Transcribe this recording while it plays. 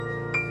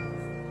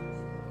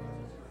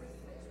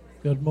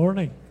Good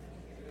morning.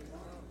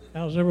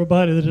 How's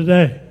everybody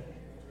today?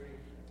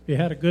 If you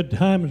had a good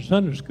time in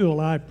Sunday school,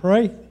 I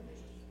pray.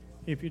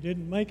 If you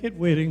didn't make it,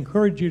 we'd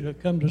encourage you to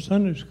come to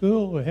Sunday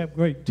school. We have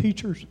great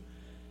teachers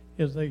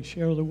as they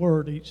share the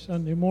word each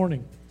Sunday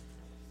morning.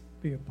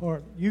 Be a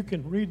part. You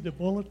can read the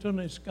bulletin.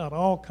 It's got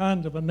all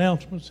kinds of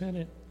announcements in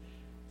it.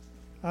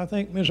 I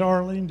think, Miss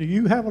Arlene, do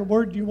you have a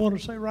word you want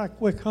to say right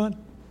quick, hon?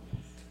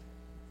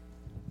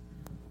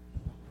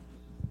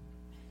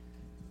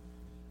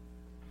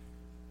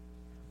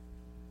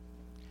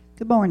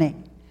 Good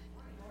morning.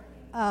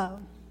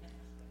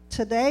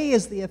 Today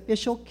is the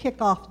official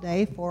kickoff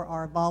day for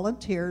our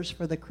volunteers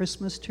for the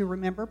Christmas to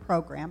Remember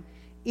program.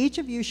 Each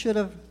of you should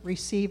have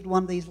received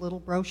one of these little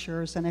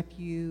brochures, and if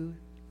you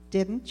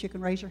didn't, you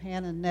can raise your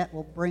hand and Annette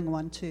will bring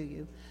one to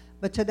you.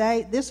 But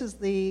today, this is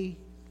the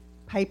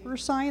paper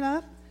sign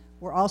up.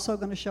 We're also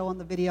going to show on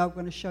the video, we're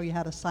going to show you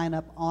how to sign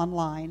up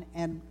online,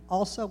 and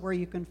also where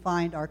you can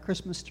find our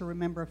Christmas to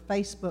Remember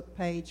Facebook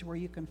page where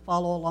you can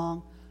follow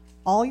along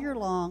all year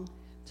long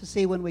to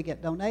see when we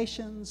get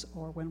donations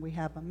or when we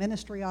have a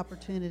ministry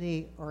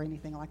opportunity or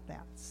anything like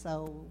that.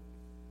 So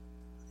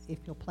if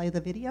you'll play the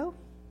video.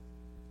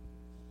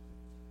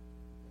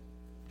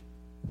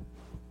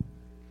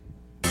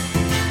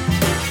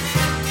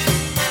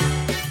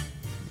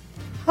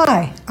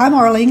 Hi, I'm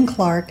Arlene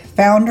Clark,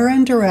 founder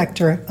and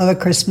director of A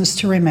Christmas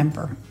to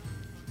Remember.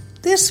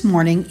 This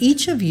morning,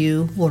 each of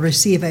you will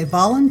receive a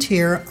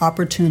Volunteer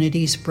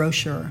Opportunities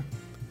brochure.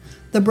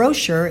 The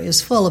brochure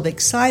is full of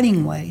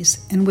exciting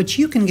ways in which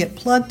you can get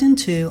plugged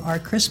into our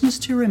Christmas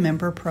to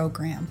Remember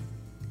program.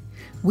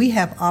 We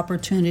have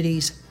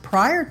opportunities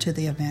prior to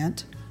the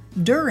event,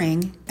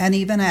 during, and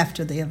even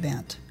after the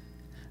event.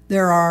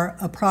 There are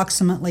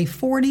approximately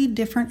 40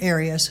 different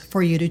areas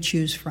for you to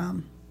choose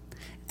from,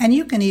 and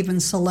you can even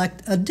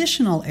select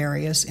additional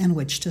areas in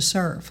which to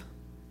serve.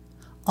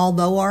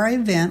 Although our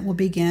event will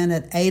begin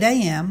at 8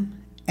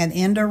 a.m. and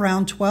end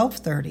around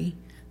 12:30,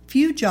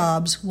 few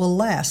jobs will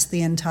last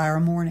the entire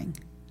morning.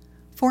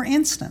 For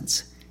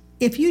instance,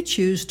 if you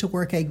choose to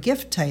work a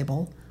gift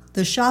table,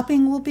 the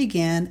shopping will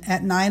begin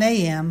at 9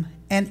 a.m.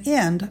 and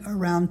end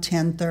around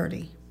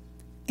 10:30.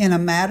 In a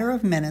matter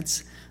of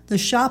minutes, the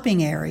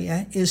shopping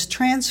area is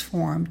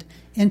transformed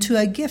into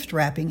a gift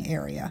wrapping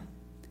area.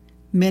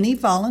 Many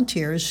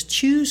volunteers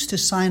choose to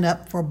sign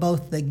up for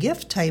both the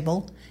gift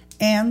table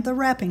and the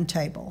wrapping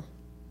table.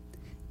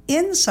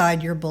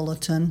 Inside your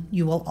bulletin,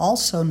 you will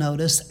also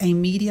notice a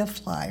media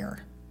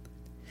flyer.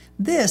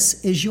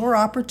 This is your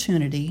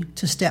opportunity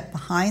to step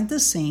behind the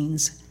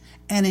scenes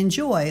and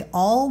enjoy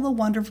all the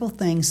wonderful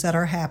things that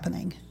are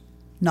happening,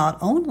 not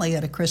only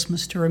at A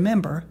Christmas to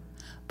Remember,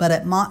 but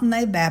at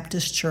Montanay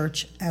Baptist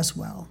Church as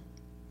well.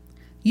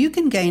 You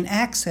can gain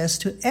access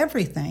to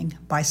everything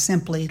by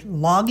simply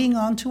logging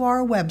onto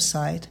our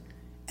website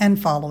and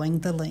following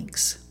the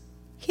links.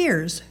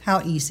 Here's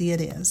how easy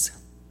it is.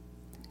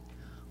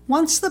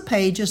 Once the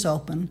page is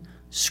open,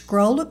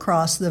 scroll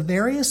across the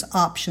various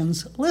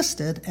options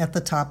listed at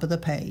the top of the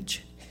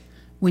page.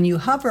 When you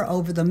hover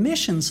over the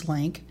missions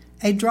link,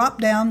 a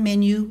drop-down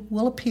menu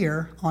will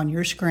appear on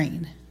your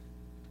screen.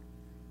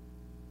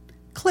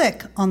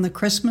 Click on the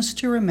Christmas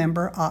to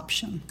Remember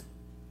option.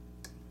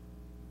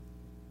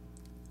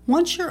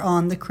 Once you're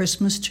on the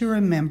Christmas to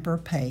Remember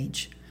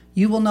page,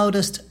 you will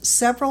notice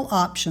several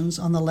options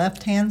on the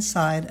left-hand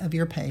side of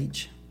your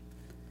page.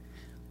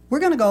 We're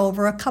going to go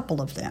over a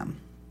couple of them.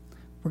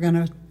 We're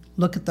going to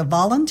look at the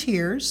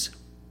volunteers,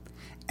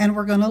 and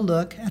we're going to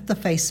look at the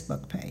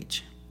Facebook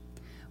page.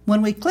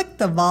 When we click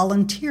the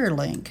volunteer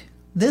link,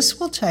 this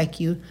will take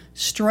you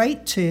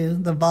straight to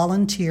the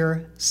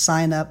volunteer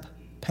sign-up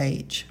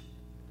page.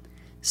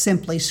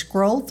 Simply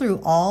scroll through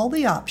all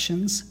the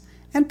options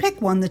and pick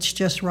one that's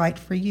just right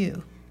for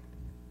you.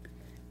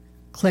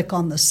 Click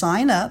on the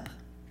Sign Up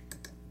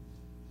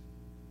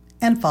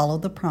and follow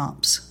the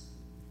prompts.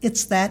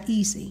 It's that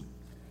easy.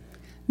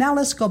 Now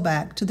let's go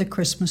back to the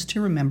Christmas to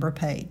Remember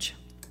page.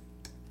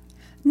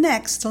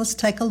 Next, let's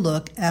take a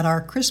look at our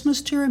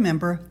Christmas to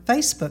Remember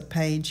Facebook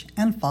page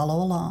and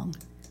follow along.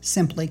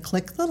 Simply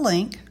click the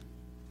link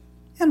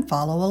and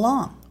follow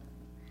along.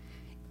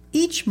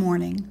 Each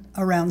morning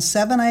around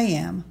 7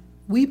 a.m.,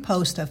 we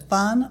post a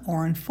fun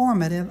or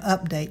informative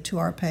update to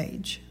our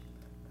page.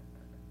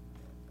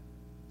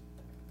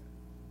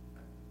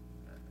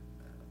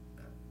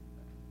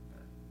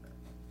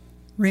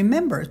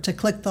 Remember to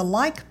click the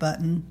like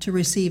button to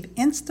receive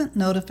instant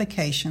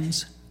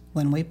notifications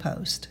when we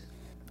post.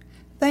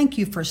 Thank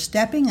you for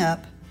stepping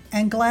up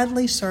and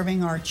gladly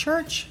serving our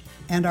church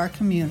and our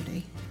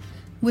community.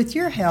 With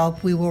your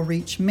help, we will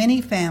reach many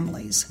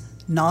families,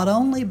 not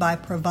only by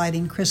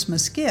providing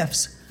Christmas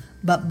gifts,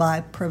 but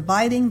by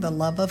providing the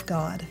love of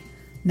God.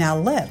 Now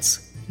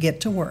let's get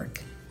to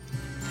work.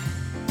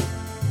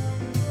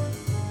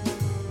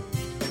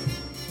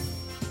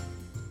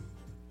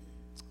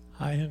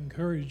 I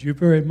encourage you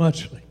very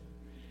muchly.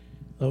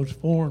 Those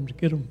forms,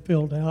 get them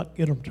filled out,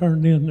 get them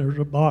turned in. There's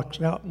a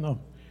box out in the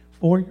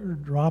foyer,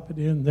 drop it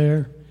in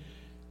there.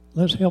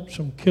 Let's help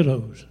some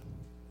kiddos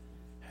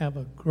have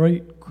a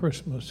great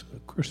Christmas, a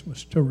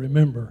Christmas to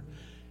remember.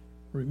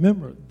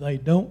 Remember, they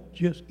don't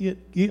just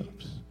get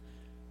gifts.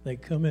 They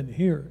come in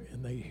here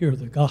and they hear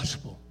the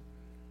gospel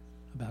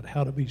about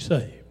how to be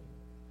saved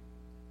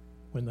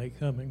when they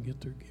come and get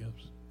their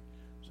gifts.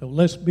 So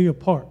let's be a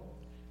part.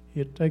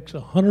 It takes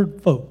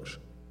 100 folks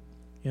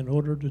in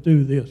order to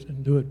do this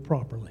and do it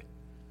properly.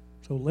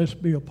 So let's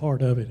be a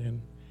part of it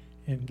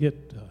and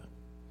get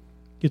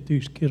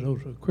these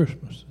kiddos a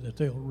Christmas that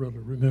they'll really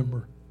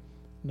remember,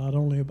 not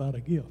only about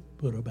a gift,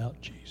 but about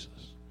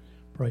Jesus.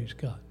 Praise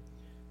God.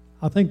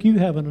 I think you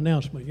have an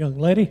announcement, young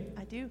lady.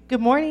 I do.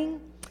 Good morning.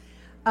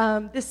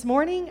 This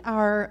morning,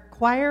 our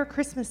choir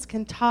Christmas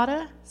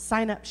cantata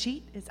sign-up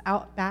sheet is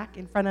out back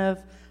in front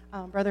of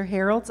Brother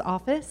Harold's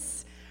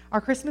office.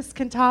 Our Christmas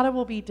cantata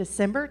will be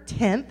December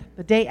 10th,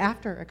 the day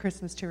after A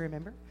Christmas to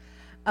Remember.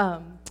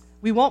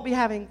 We won't be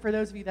having, for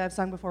those of you that have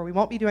sung before, we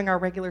won't be doing our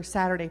regular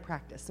Saturday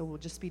practice, so we'll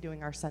just be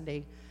doing our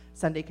Sunday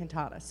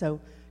cantata. So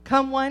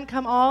come one,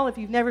 come all. If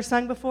you've never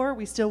sung before,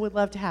 we still would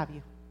love to have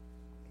you.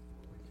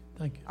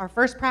 Thank you. Our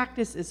first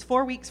practice is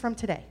 4 weeks from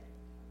today.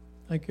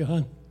 Thank you,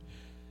 hon.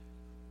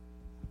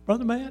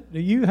 Brother Matt,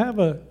 do you have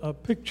a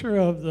picture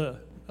of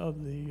the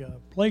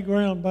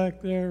playground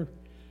back there?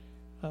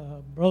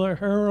 Brother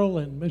Harold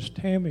and Miss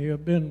Tammy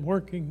have been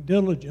working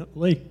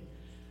diligently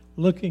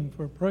looking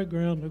for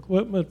playground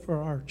equipment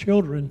for our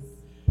children,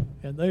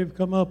 and they've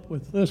come up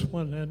with this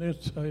one, and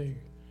it's a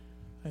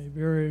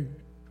very,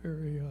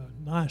 very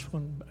nice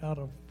one out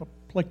of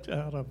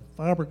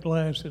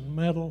fiberglass and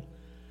metal.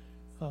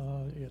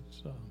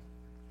 It's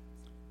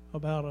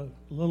about a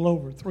little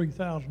over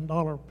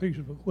 $3,000 piece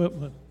of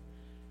equipment,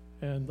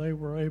 and they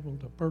were able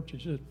to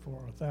purchase it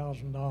for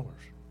 $1,000.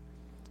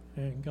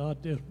 And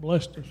God just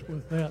blessed us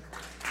with that.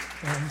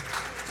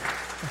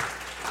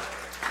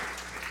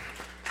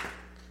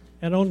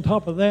 And on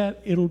top of that,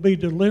 it'll be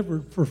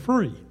delivered for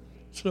free.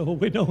 So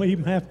we don't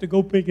even have to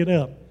go pick it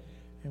up.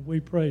 And we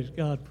praise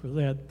God for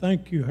that.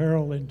 Thank you,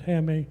 Harold and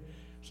Tammy,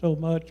 so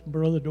much.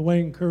 Brother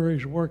Dwayne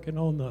Curry's working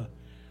on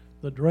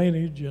the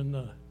drainage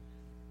and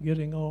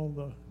getting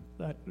all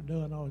that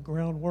done, all the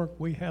groundwork.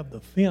 We have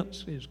the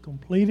fence is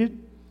completed,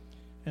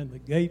 and the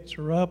gates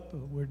are up.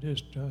 We're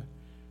just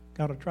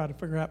got to try to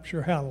figure out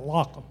how to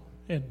lock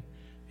them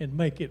and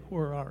make it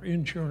where our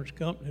insurance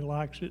company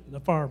likes it and the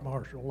fire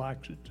marshal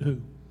likes it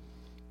too.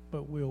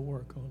 But we'll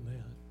work on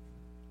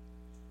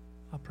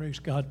that. I praise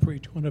God for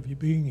each one of you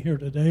being here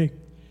today.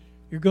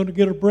 You're going to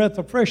get a breath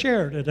of fresh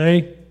air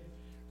today.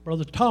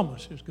 Brother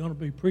Thomas is going to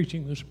be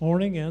preaching this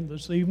morning and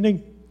this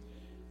evening,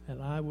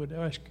 and I would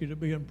ask you to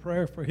be in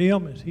prayer for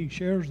him as he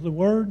shares the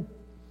word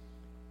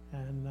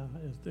and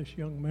as this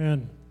young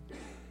man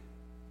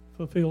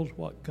fulfills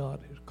what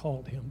God has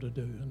called him to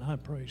do, and I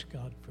praise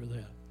God for that.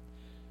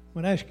 I'm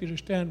going to ask you to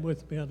stand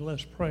with me and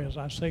let's pray as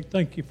I say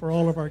thank you for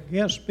all of our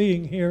guests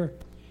being here,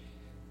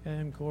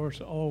 and of course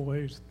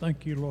always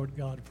thank you, Lord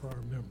God, for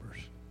our members.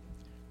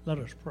 Let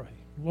us pray.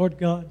 Lord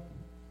God,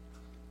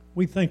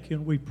 we thank you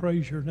and we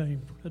praise your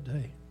name for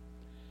today.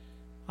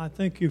 I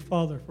thank you,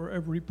 Father, for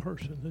every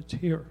person that's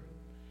here.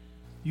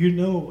 You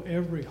know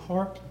every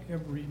heart,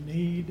 every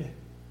need.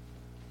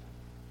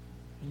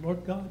 And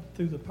Lord God,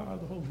 through the power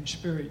of the Holy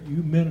Spirit,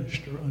 you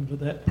minister unto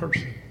that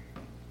person,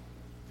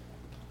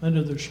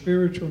 under their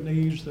spiritual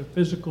needs, their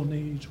physical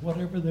needs,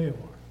 whatever they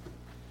are.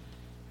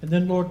 And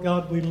then, Lord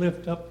God, we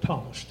lift up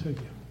Thomas to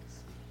you.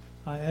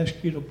 I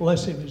ask you to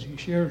bless him as he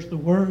shares the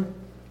word.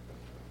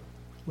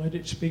 Let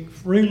it speak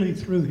freely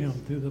through him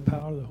through the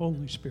power of the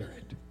Holy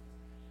Spirit.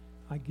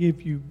 I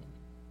give you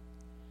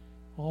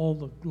all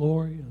the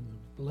glory and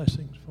the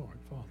blessings for it,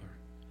 Father.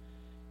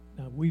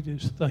 Now we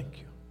just thank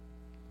you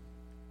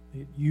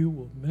that you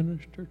will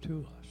minister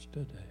to us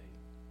today.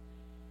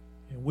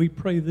 And we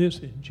pray this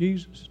in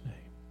Jesus' name.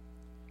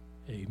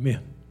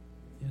 Amen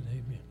and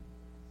amen.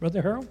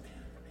 Brother Harold?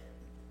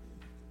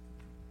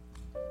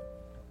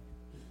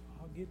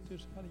 I'll get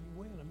this out of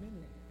your way in a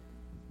minute.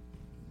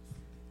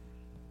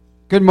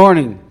 Good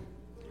morning.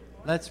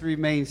 Let's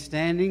remain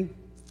standing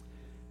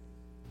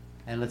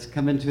and let's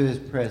come into his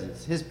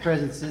presence. His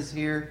presence is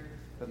here,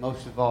 but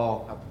most of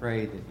all, I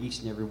pray that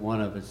each and every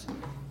one of us,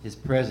 his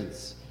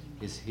presence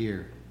is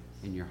here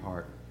in your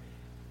heart.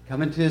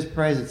 Come into his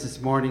presence this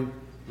morning.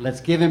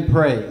 Let's give him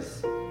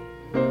praise.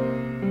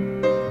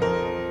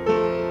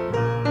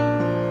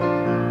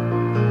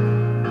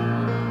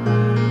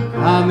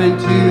 Come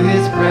into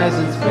his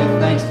presence with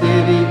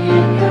thanksgiving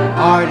in your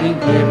heart and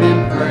give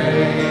him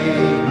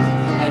praise.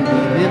 And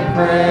give him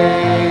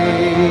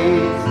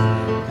praise.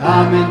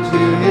 Come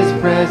into his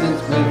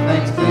presence with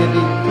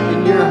thanksgiving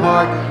in your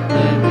heart and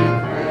give him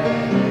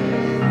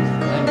praise.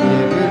 And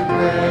give him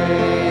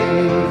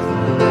praise.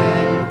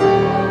 And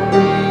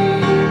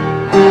glory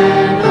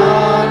and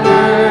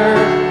honor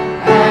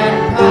and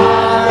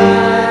power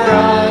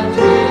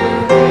unto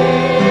him.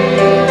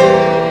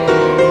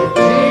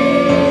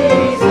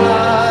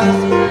 Jesus,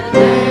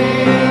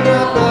 name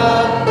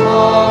above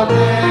all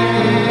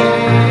names.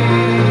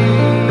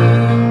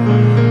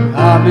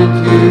 Come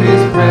into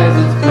his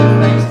presence with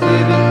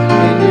thanksgiving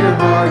in your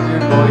heart,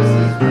 your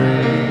voices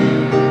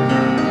raise.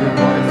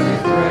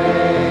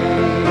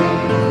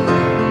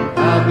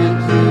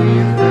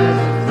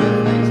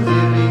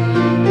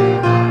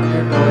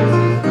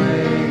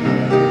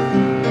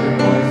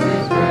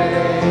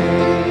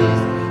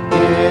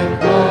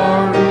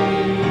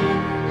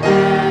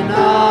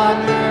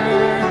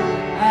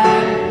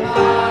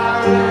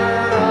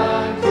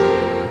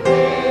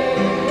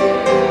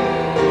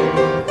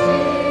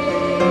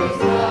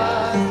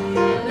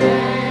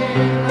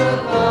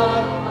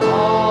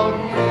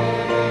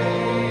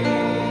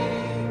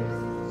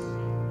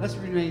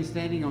 remain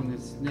standing on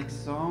this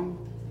next song,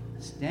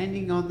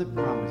 Standing on the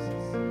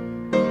Promises.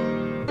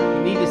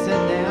 You need to sit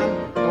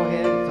down? Go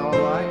ahead, it's all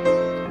right. You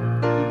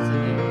can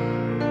sit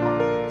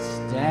down.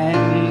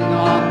 Standing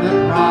on the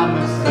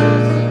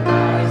promises of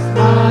Christ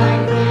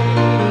my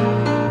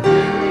King,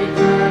 through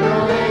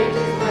eternal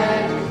ages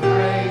let His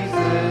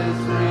praises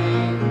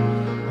ring.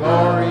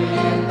 Glory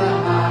in the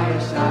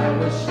highest I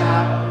will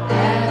shout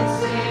and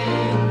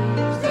sing,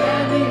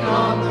 standing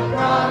on the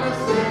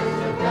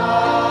promises of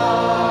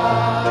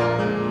God.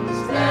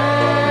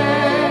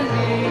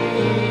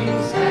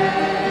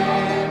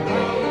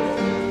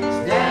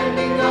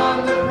 Standing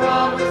on the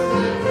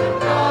promises of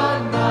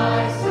God,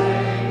 my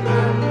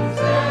Savior.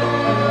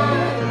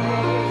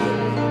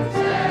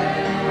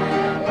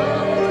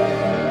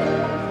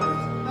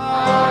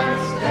 I'm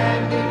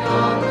standing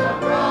on the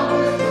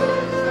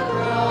promises of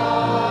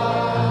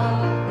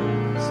God.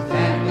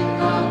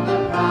 Standing on the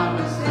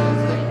promises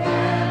that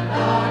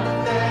cannot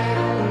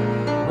fail.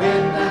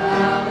 When the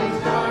howling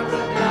storms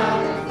of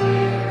doubt and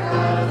fear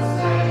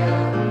assail,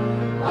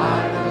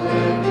 by the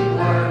living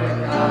word of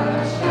God I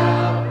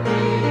shall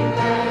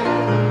prevail.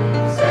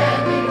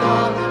 Standing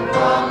on the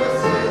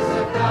promises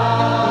of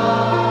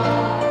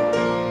God.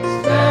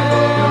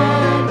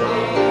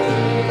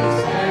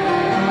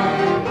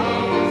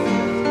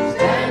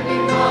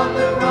 Standing on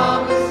the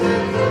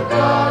promises of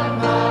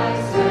God, my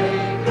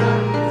Savior.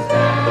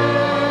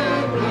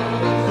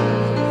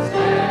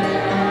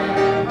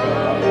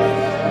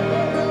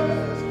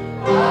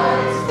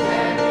 I'm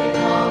standing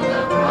on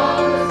the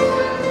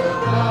promises of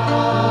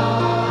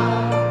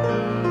God.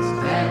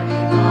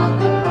 Standing on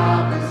the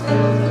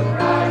promises of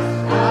Christ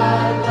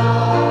my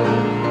Lord.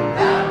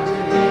 Bound to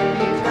Him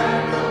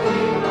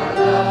eternally, our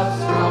love's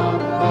strong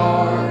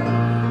cord.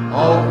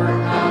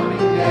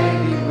 Overcoming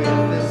daily with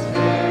the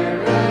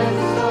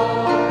Spirit's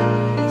sword.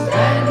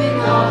 Standing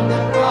on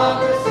the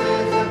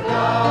promises of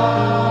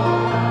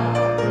God.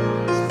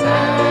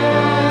 Standing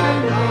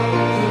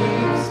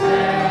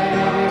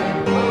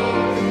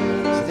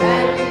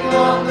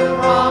on the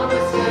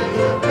promises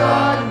of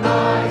God,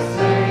 my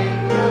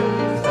Savior.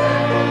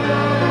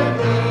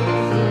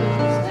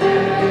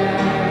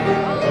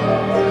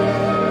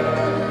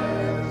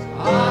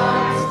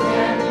 I'm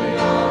standing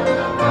on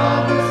the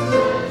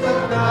promises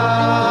of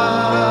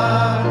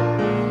God.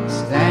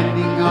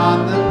 Standing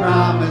on the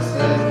promises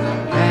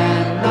that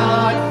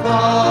cannot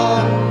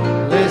fall.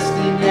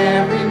 Listening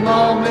every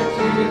moment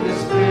to the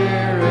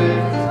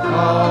Spirit's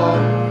call.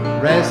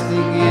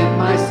 Resting in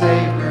my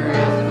Savior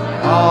is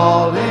my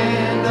all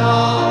in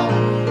all.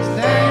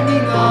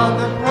 Standing on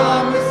the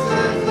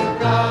promises of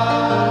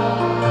God.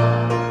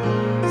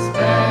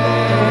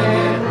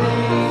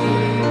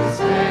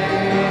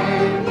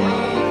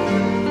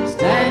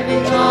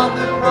 Standing on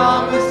the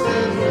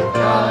promises of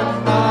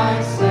God,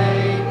 my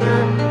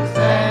Savior.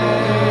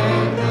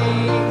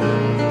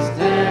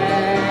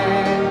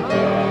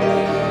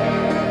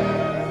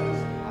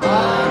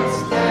 I'm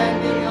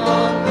standing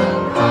on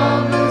the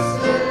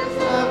promises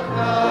of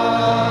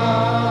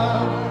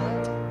God.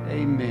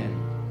 Amen.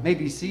 May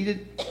be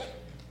seated.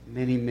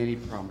 Many, many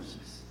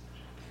promises.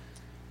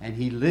 And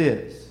He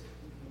lives.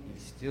 He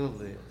still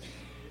lives.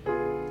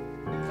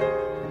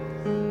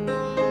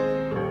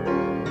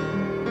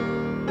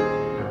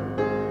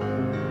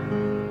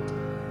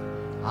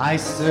 I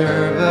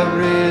serve a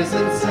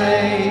risen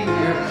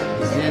Savior.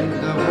 He's in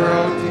the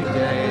world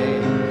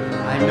today.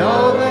 I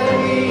know that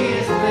He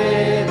is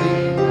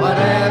living,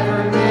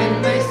 whatever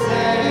men may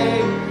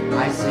say.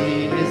 I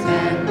see His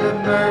hand of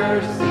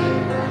mercy, I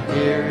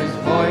hear His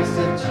voice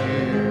of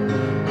cheer.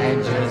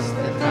 And just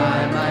the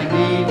time I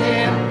need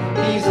Him,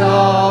 He's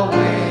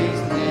always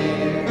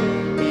near.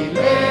 He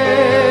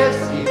lives,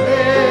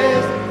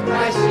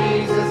 Christ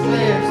Jesus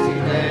lives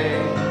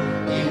today.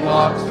 He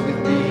walks with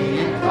me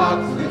and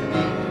talks with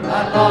me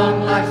along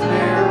life's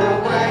narrow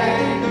way.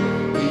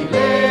 He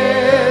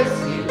lives,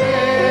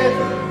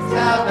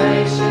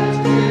 salvation's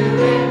due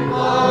in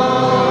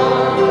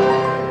more.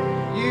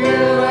 You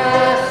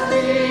ask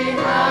me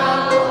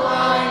how I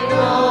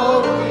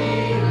know He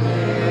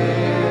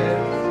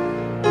lives.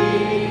 He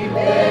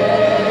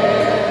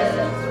lives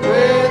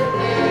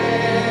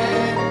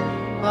within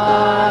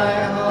my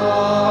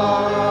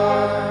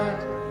heart.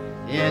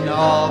 In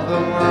all the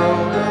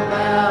world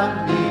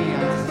around me, I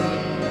see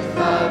His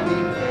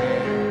loving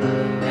care.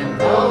 And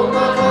though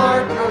my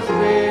heart grows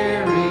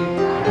weary,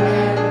 my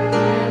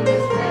hand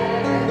is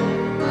there.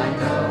 I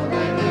know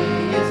that He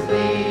is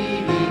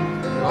leading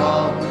through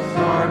all the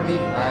stormy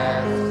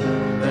blasts.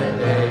 The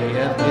day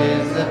of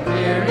His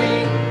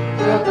appearing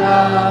will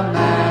come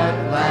at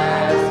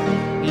last.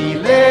 He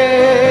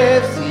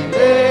lives,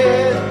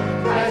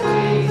 Christ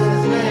Jesus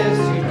lives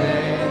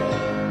today.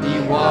 He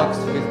walks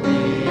with me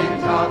and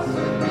talks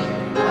with me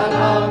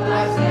along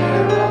life's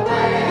narrow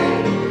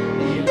way.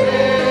 He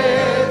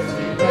lives,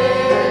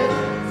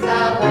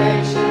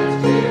 salvation's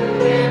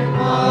due in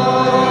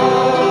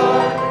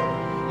more.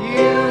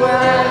 You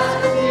ask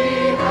me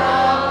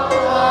how I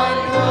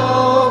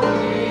know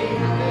He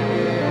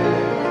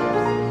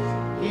lives.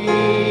 He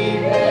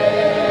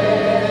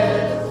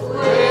lives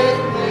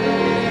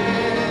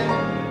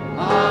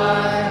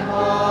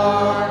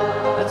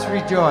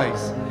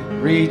rejoice.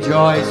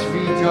 Rejoice,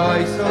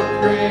 rejoice, O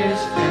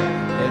Christian.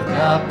 Lift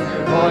up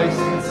your voice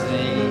and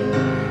sing.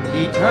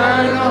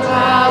 Eternal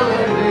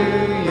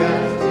hallelujah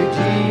to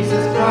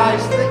Jesus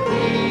Christ the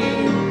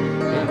King.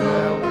 And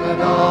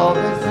welcome all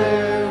the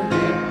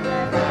sounded,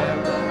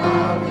 forever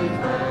are we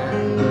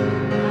found.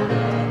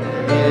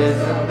 There is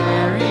a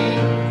Mary,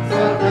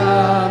 so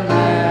come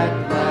at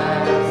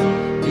last.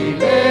 He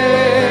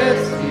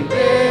lives,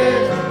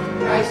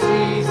 Christ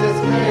Jesus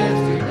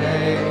lives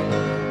today.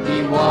 He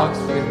walks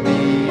with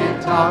me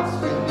and talks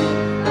with me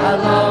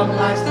along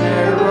life's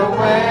narrow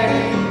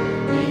way.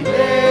 He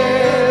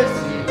lives,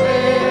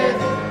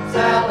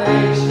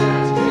 salvation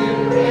to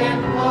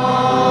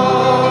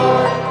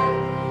impart.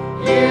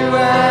 You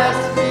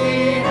ask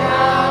me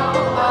how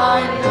I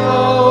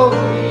know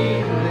He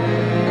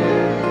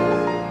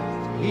lives.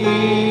 He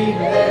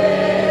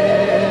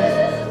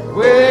lives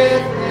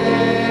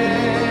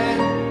within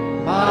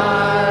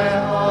my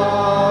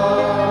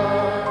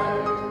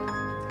heart.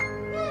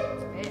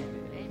 Amen.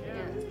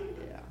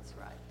 Yeah, that's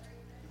right.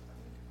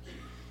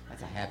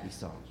 That's a happy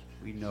song.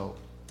 We know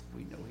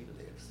He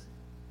lives.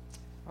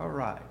 All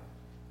right.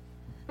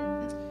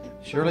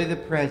 Surely the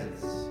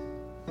presence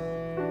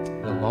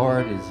of the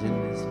Lord is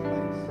in this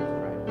place.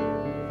 Right.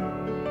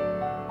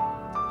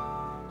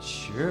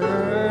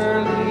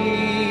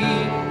 Surely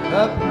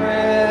the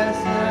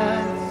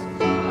presence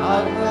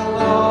of the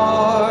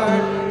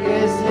Lord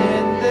is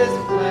in this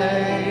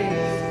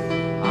place.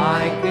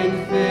 I can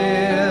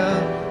feel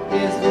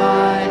His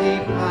mighty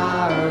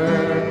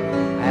power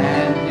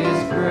and His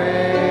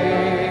grace.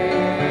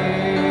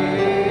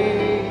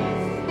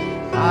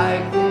 I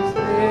can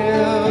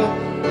feel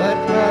the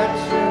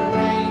touch of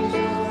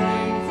angel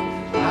wings.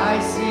 I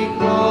see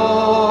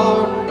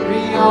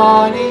glory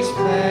on each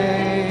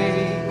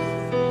face.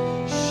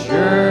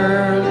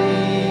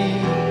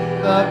 Surely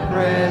the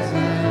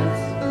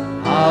presence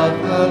of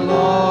the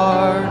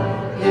Lord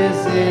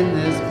is in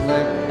this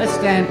place. Let's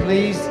stand,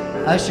 please.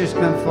 Ushers,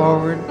 come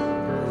forward.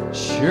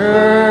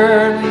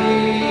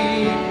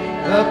 Surely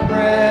the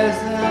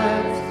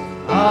presence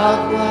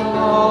of the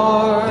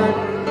Lord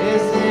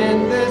is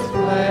in this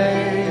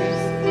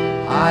place.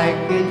 I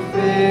can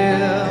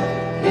feel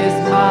His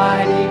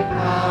mighty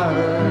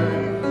power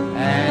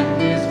and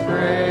His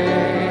grace.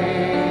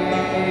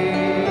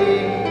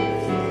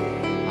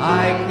 I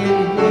can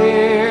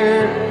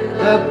hear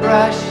the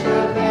brush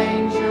of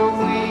angel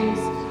wings.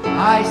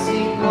 I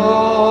see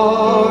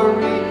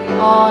glory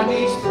on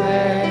each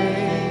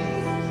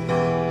face.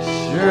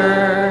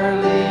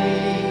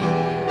 Surely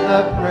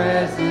the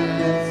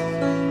presence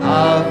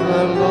of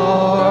the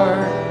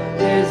Lord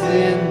is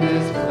in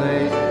this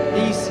place.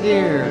 He's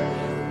here.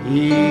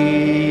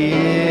 He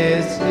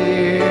is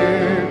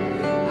here.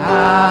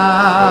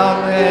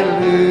 Hallelujah.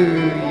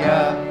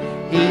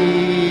 He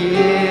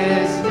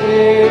is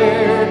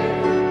here.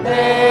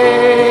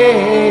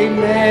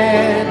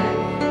 Amen.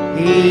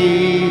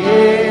 He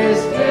is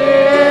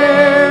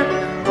here.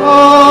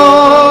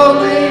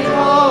 Holy,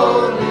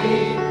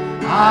 holy.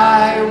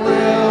 I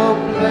will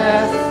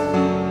bless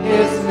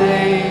His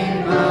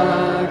name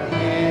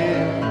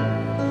again.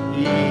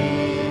 He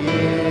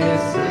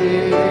is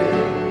here.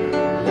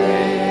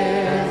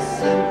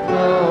 Listen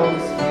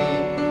closely,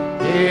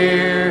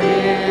 hear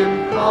Him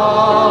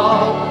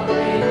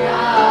calling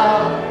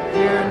out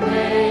your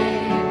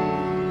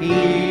name.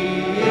 He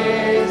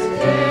is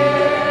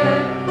there.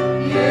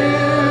 You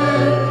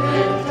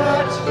can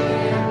touch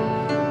Him.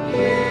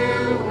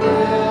 You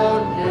will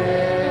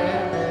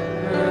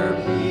never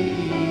be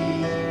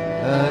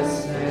the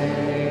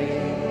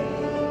same.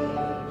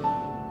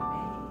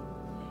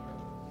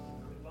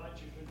 Invite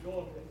you to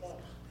join with us.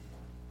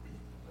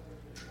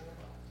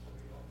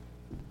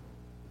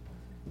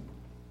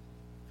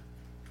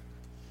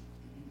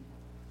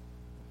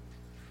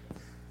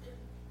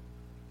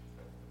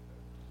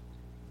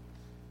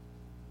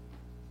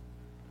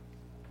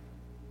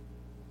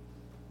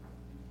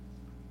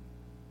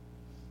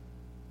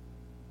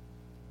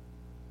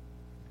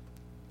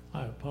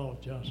 I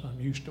apologize. I'm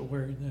used to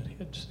wearing that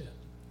headset.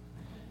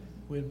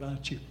 We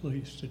invite you,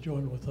 please, to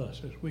join with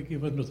us as we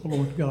give unto the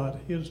Lord God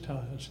His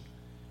tithes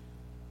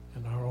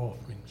and our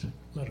offerings.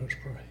 Let us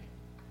pray.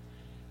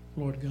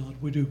 Lord God,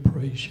 we do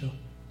praise You.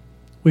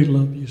 We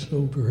love You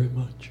so very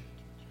much.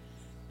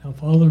 Now,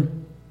 Father,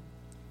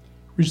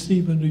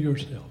 receive unto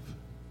Yourself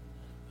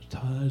the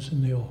tithes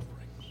and the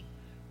offerings.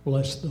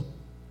 Bless them.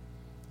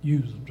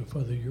 Use them to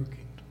further Your kingdom.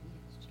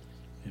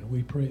 And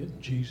we pray it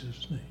in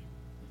Jesus' name.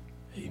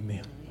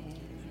 Amen.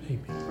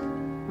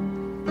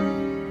 Amen.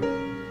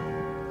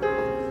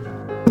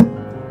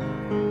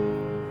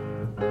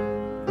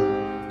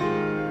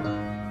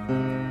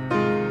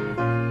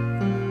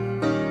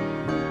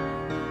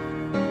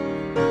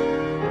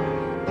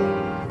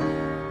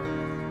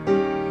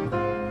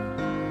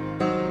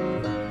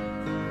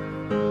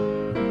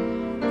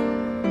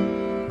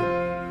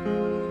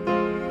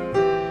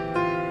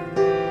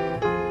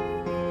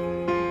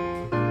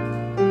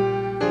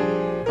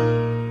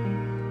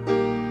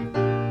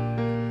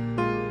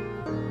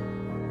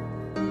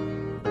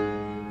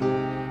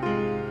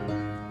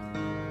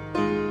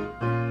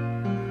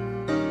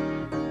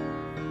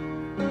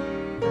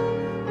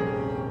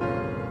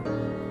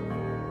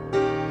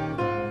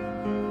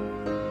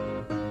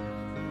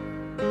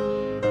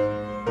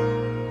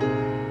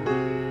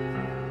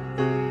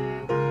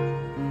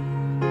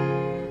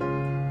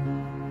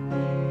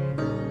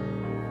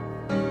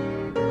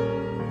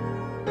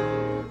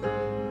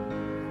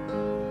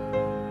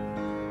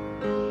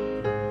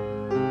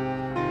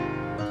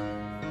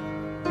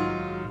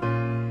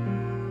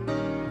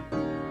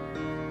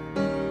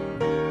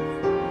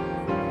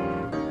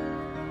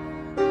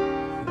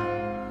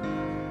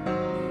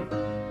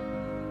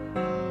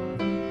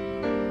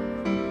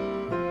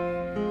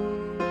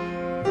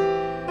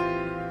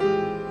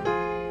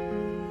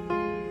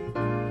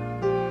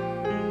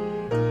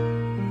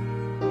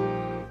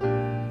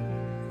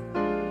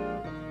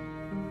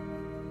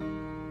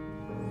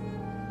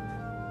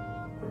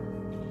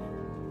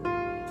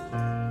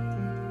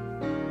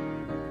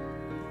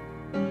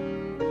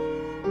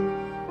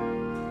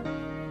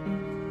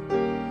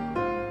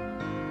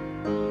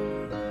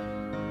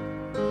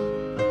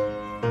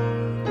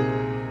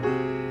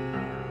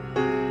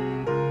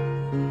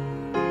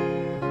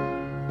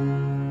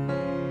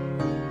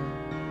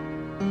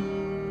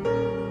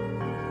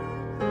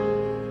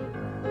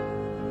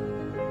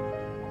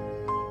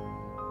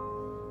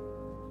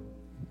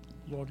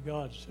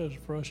 God says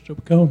for us to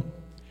come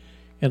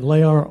and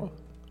lay our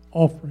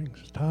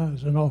offerings,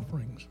 tithes and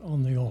offerings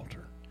on the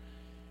altar.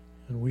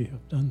 And we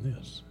have done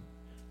this.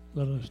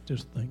 Let us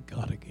just thank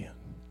God again.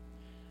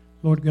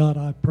 Lord God,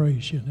 I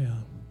praise you now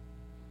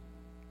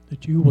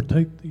that you will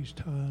take these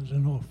tithes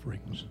and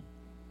offerings.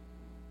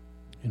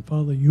 And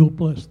Father, you'll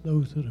bless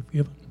those that have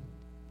given.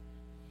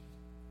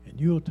 And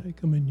you'll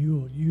take them and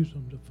you'll use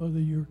them to further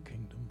your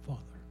kingdom, Father.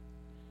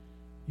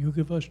 You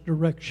give us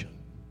direction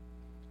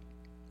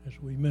as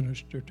we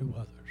minister to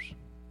others.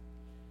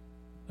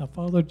 Now,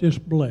 Father,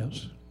 just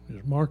bless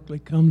as Markley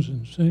comes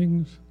and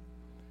sings,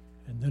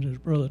 and then as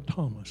Brother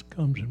Thomas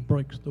comes and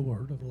breaks the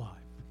word of life.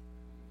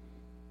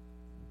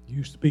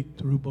 You speak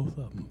through both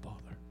of them, Father.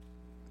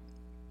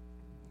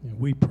 And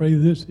we pray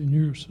this in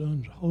your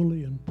Son's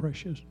holy and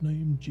precious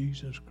name,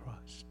 Jesus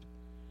Christ.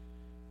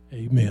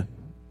 Amen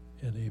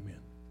and amen.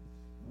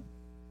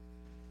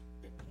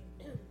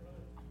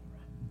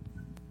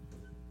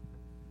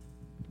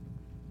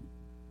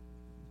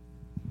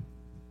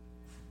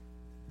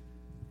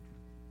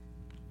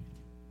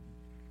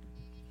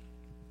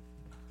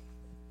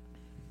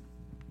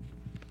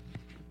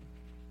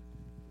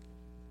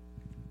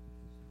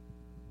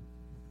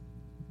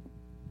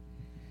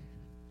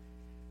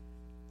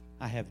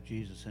 I have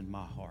Jesus in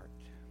my heart.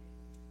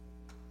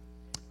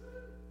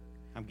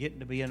 I'm getting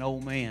to be an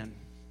old man,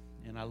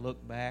 and I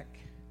look back,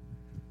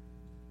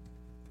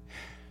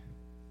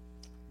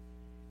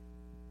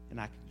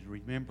 and I can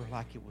remember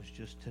like it was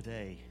just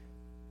today,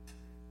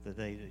 the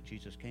day that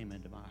Jesus came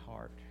into my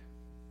heart.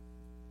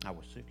 I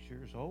was 6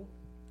 years old.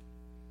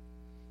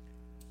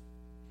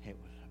 It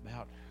was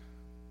about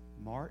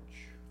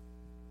March,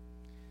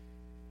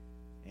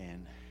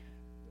 and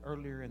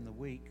earlier in the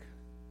week,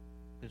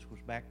 this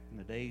was back in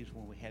the days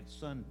when we had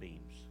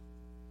sunbeams.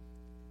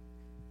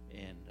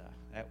 And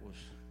that was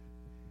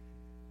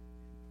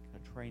a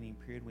training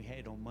period we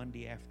had on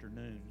Monday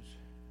afternoons.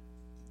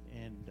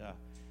 And the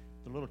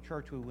little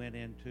church we went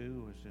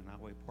into was in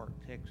Highway Park,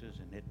 Texas.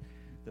 And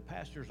the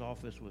pastor's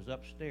office was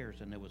upstairs,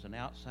 and there was an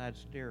outside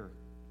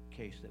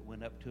staircase that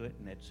went up to it.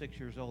 And at 6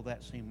 years old,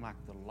 that seemed like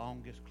the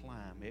longest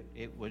climb.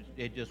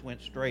 It just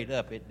went straight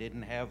up. It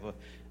didn't have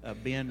a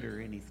bend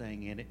or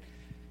anything in it.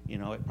 You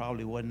know, it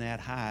probably wasn't that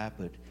high,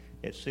 but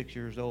at 6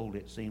 years old,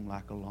 it seemed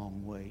like a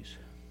long ways.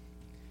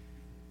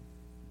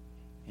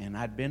 And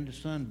I'd been to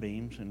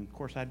Sunbeams, and of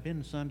course, I'd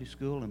been to Sunday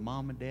school, and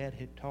Mom and Dad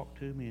had talked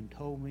to me and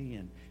told me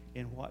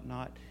and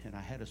whatnot. And I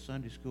had a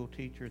Sunday school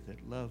teacher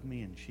that loved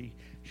me, and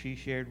she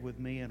shared with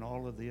me and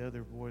all of the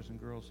other boys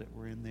and girls that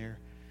were in there.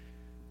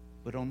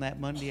 But on that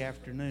Monday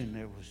afternoon,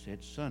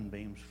 it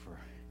Sunbeams for,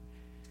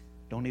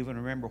 don't even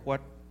remember what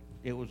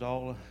it was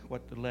all,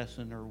 what the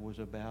lesson was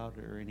about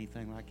or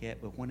anything like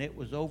that. But when it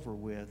was over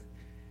with,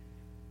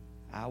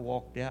 I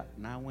walked out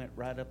and I went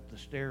right up the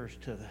stairs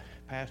to the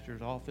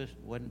pastor's office.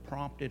 Wasn't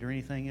prompted or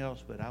anything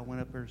else, but I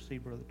went up there to see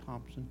Brother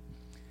Thompson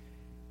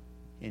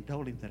and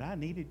told him that I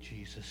needed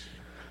Jesus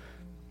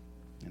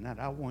and that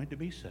I wanted to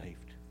be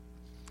saved.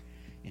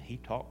 And he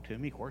talked to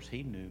me. Of course,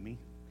 he knew me.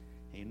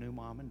 He knew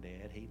Mom and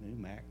Dad. He knew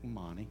Mac and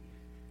Monty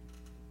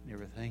and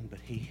everything. But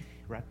he,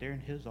 right there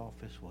in his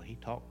office, well, he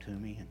talked to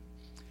me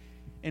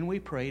and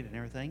we prayed and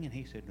everything, and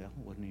he said,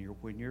 well,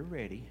 when you're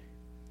ready,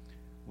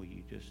 well,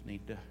 you just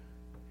need to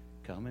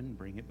come and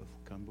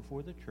come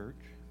before the church.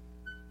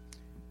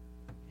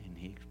 And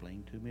he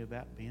explained to me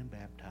about being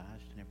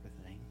baptized and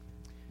everything.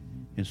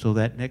 And so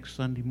that next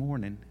Sunday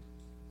morning,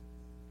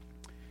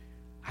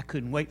 I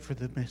couldn't wait for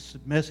the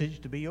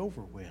message to be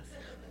over with.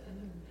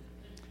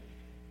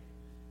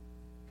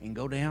 And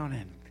go down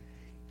and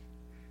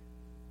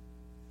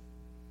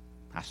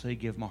I say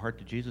give my heart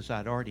to Jesus.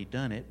 I'd already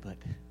done it, but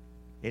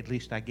at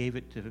least I gave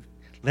it to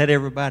let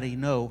everybody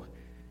know.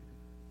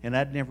 And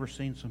I'd never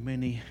seen so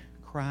many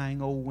crying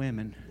old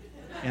women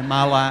in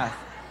my life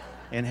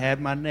and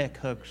had my neck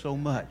hugged so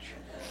much.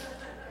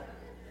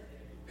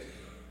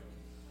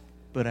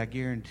 But I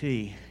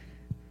guarantee,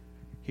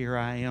 here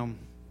I am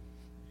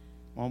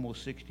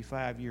almost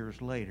 65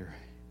 years later,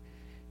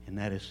 and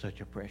that is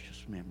such a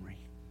precious memory.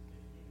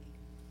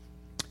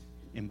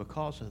 And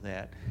because of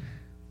that,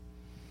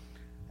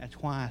 that's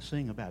why I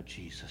sing about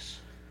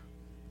Jesus.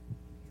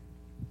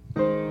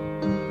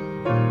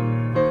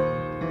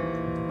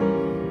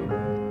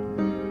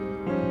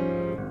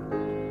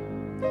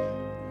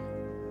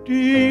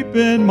 Deep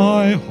in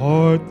my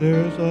heart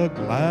there's a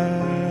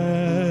gladness.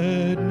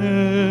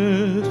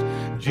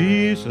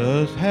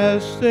 Jesus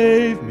has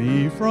saved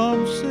me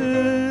from sin.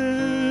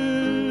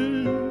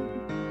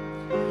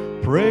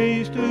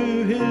 Praise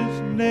to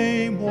his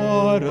name,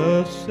 what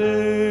a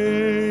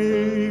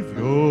Savior,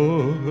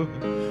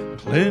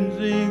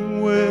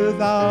 cleansing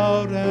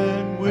without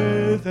and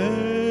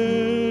within.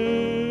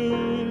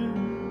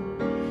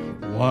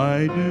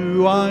 Why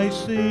do I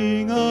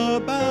sing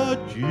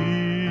about Jesus?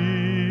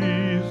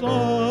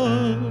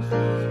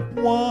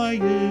 Why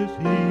is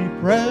he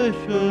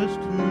precious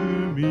to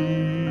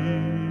me?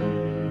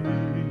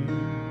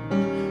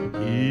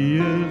 He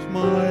is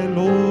my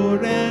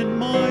Lord and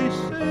my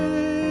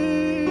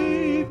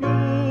Savior,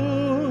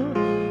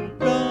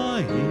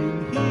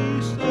 dying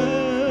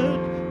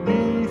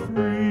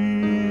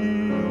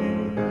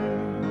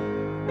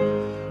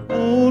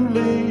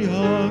only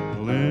a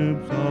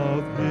glimpse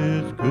of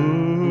His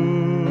goodness,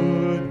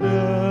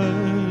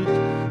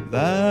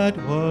 that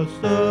was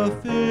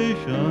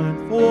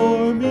sufficient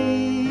for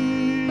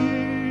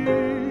me.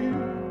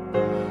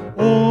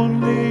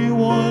 Only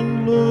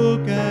one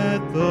look at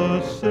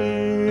the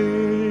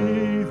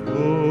Savior,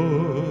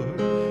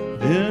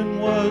 then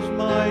was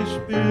my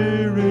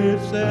spirit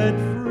set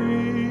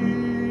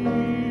free.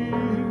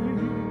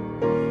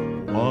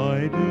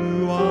 Why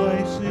do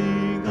I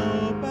sing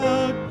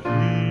about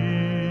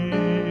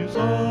Jesus?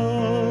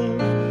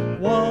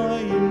 Why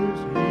is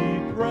He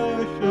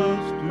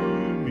precious to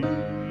me?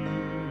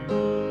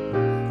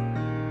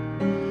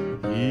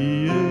 He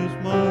is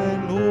my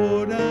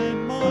Lord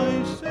and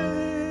my Savior.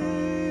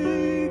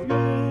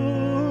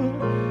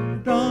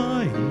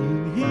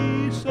 Dying,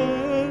 He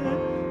set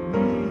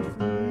me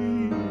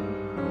free.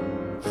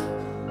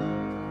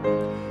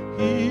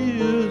 He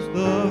is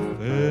the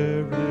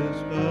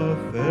fairest of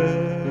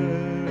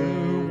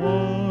fair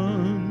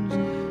ones.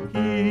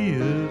 He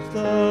is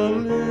the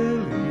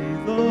lily,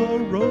 the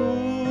rose.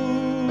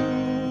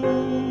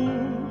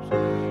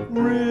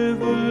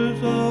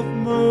 Rivers of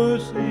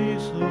mercy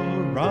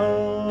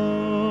surround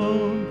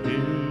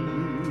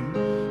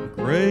Him.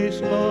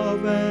 Grace,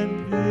 love,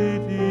 and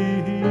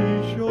pity He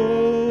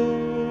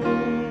shows.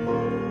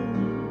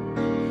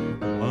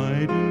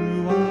 Why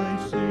do I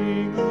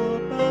sing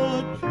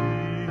about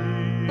Jesus?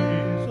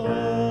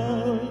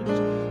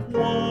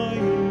 Why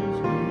is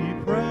He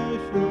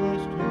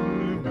precious to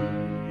me?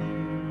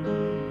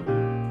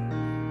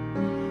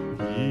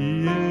 He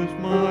is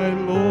my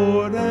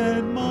Lord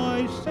and my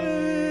Savior.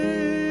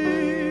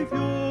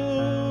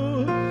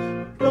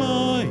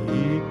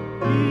 Dying,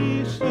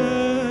 He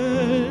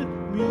set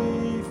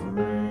me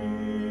free.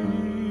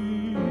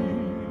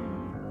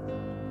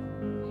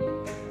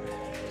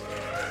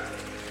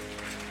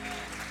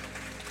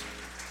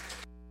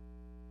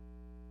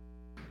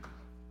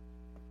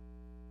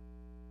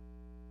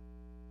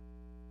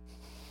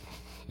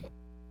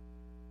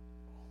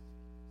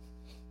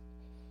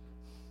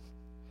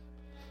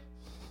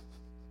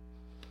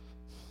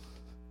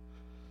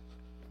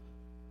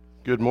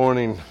 Good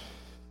morning.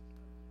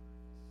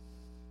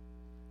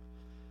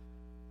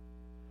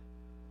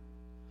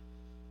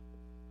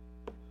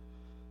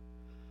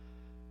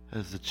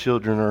 As the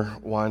children are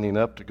winding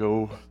up to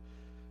go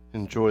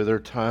enjoy their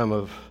time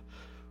of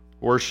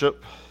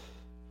worship,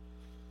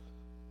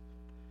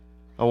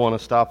 I want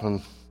to stop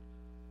and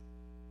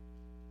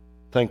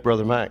thank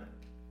Brother Mac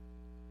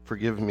for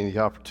giving me the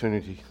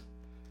opportunity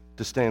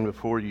to stand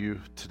before you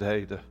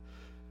today to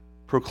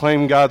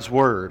proclaim God's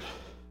Word.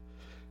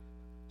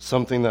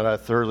 Something that I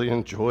thoroughly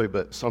enjoy,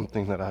 but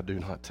something that I do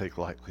not take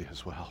lightly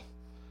as well.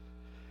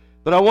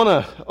 But I want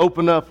to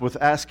open up with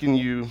asking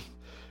you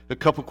a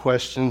couple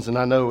questions, and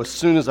I know as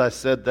soon as I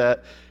said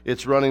that,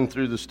 it's running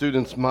through the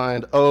student's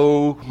mind.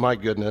 Oh my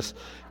goodness,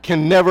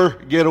 can never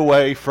get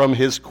away from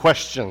his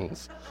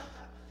questions.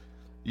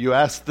 You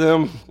ask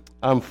them,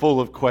 I'm full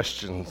of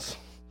questions.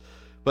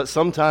 But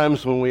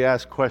sometimes when we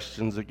ask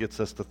questions, it gets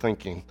us to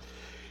thinking.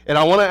 And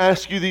I want to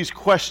ask you these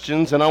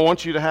questions, and I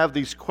want you to have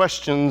these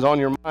questions on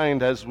your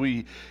mind as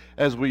we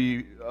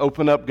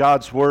open up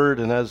God's Word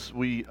and as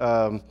we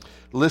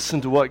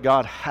listen to what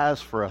God has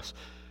for us.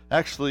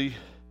 Actually,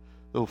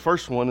 the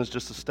first one is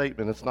just a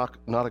statement. It's not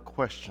a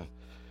question.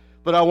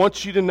 But I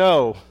want you to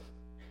know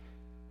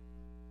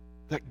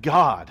that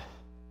God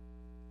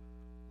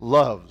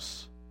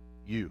loves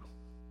you.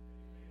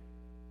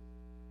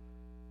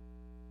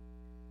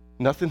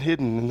 Nothing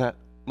hidden in that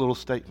little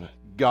statement.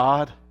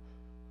 God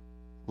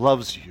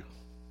loves you.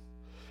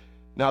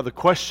 Now, the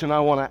question I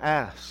want to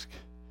ask,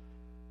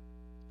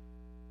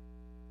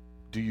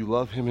 do you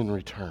love Him in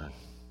return?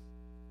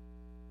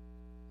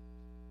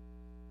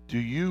 Do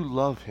you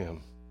love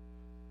Him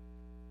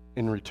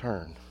in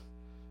return?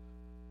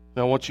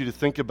 Now, I want you to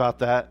think about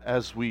that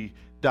as we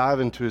dive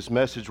into His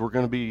message. We're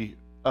going to be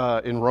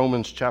in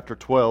Romans chapter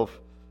 12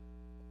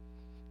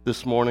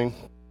 this morning.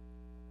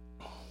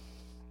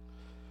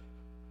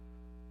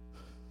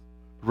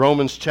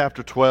 Romans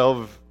chapter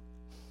 12.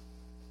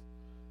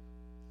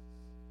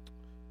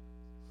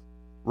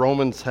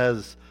 Romans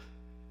has,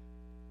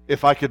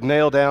 if I could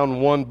nail down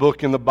one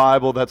book in the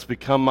Bible that's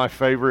become my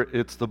favorite,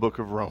 it's the book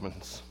of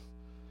Romans.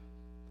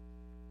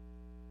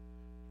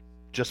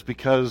 Just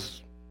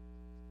because,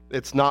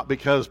 it's not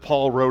because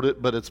Paul wrote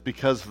it, but it's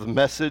because of the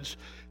message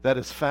that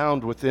is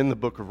found within the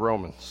book of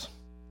Romans.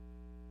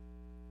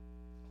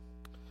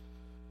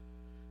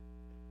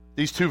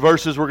 These two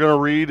verses we're going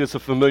to read, it's a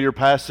familiar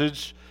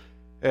passage.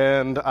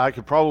 And I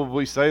could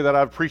probably say that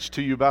I've preached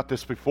to you about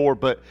this before,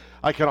 but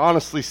I can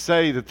honestly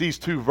say that these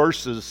two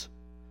verses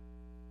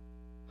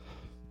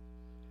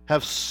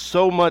have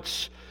so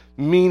much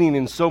meaning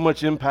and so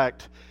much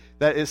impact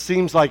that it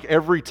seems like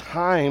every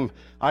time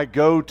I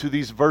go to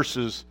these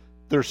verses,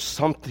 there's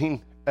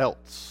something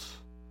else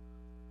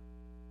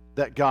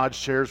that God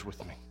shares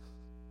with me.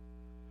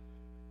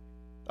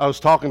 I was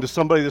talking to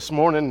somebody this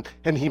morning,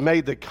 and he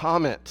made the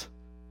comment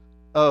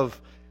of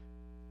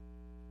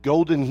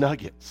golden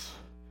nuggets.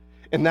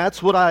 And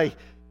that's what I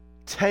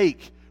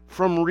take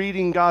from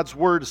reading God's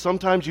Word.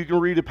 Sometimes you can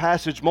read a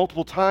passage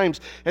multiple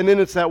times, and then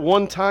it's that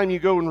one time you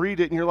go and read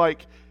it, and you're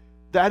like,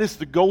 that is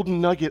the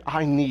golden nugget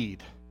I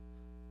need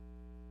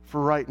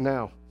for right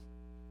now.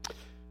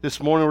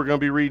 This morning we're going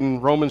to be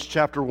reading Romans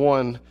chapter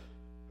 12,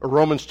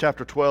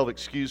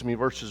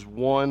 verses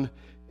 1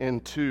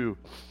 and 2.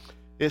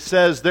 It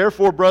says,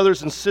 "Therefore,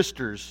 brothers and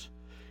sisters,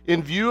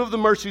 in view of the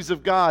mercies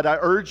of God, I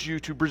urge you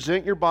to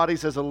present your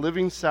bodies as a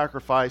living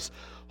sacrifice,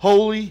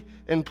 holy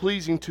and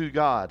pleasing to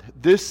God.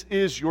 This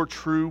is your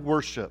true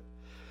worship.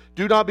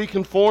 Do not be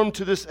conformed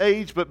to this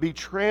age, but be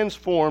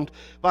transformed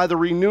by the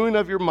renewing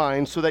of your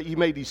mind, so that you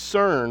may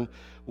discern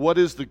what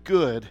is the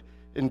good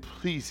and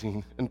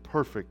pleasing and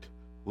perfect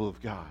will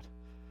of God."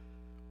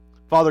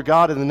 Father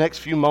God, in the next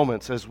few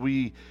moments, as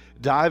we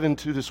dive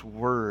into this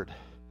word,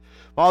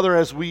 Father,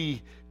 as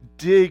we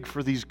dig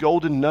for these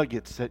golden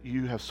nuggets that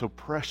you have so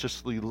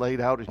preciously laid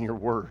out in your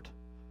word,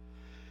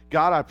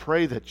 God, I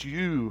pray that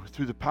you,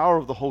 through the power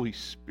of the Holy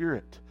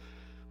Spirit,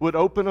 would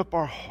open up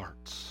our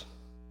hearts.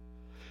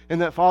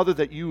 And that, Father,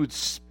 that you would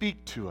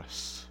speak to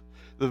us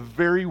the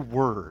very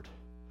word,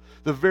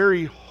 the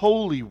very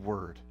holy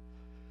word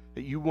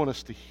that you want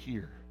us to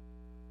hear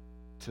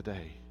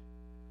today.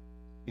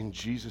 In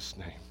Jesus'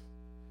 name,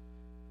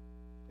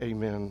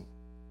 amen.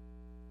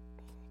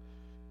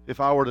 If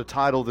I were to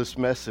title this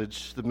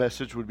message, the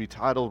message would be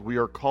titled, "We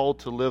are called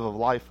to live a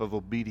life of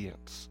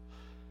obedience,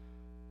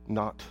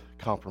 not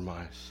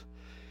compromise."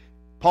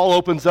 Paul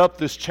opens up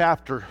this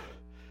chapter,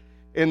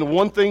 and the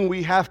one thing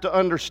we have to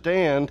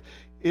understand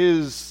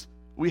is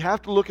we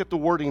have to look at the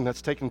wording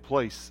that's taking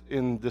place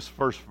in this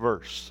first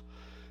verse.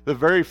 The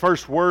very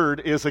first word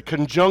is a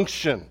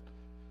conjunction.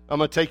 I'm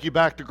going to take you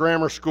back to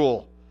grammar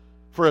school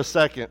for a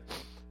second.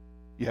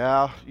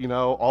 Yeah,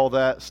 all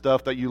that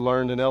stuff that you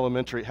learned in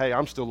elementary. Hey,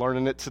 I'm still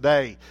learning it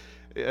today.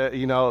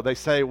 They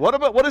say,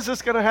 what is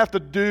this going to have to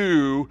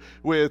do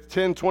with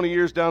 10, 20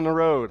 years down the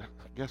road?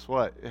 Guess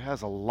what? It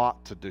has a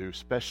lot to do,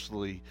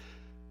 especially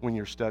when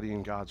you're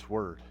studying God's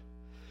Word.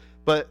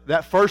 But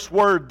that first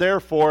word,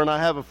 therefore, and I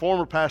have a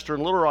former pastor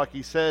in Little Rock,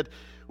 he said,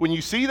 when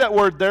you see that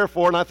word,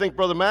 therefore, and I think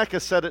Brother Mack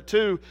has said it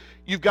too,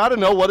 you've got to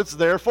know what it's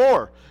there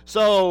for.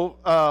 So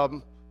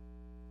I'm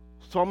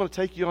going to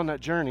take you on that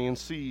journey and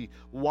see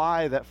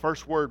why that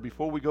first word,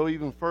 before we go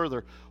even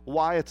further,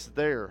 why it's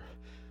there.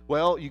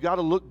 Well, you got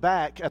to look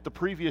back at the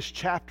previous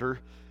chapter,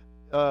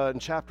 in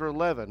chapter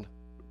 11.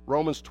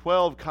 Romans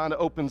 12 kind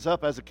of opens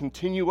up as a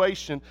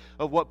continuation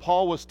of what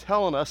Paul was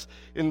telling us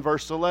in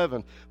verse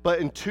 11. But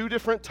in two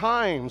different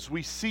times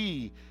we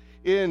see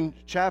in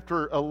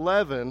chapter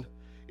 11,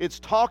 it's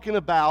talking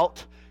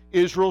about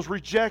Israel's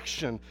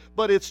rejection.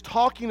 But it's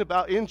talking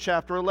about, in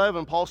chapter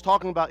 11, Paul's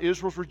talking about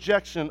Israel's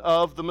rejection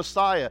of the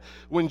Messiah.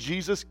 When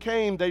Jesus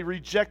came, they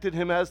rejected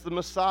him as the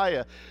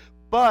Messiah.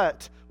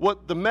 But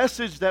what the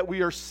message that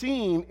we are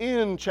seeing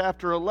in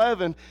chapter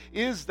 11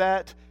 is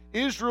that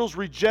Israel's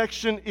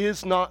rejection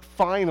is not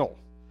final.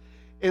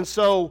 And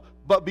so,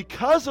 but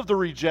because of the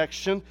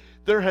rejection,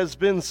 there has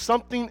been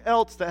something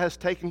else that has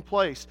taken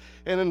place.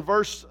 And in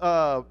verse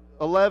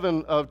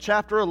 11 of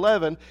chapter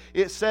 11,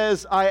 it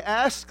says, "I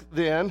ask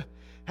then,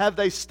 have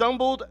they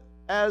stumbled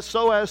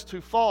so as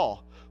to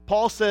fall?"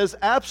 Paul says,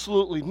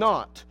 absolutely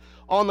not.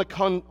 On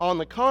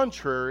the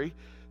contrary,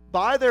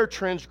 by their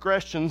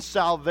transgression,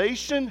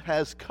 salvation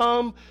has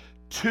come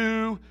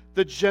to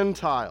the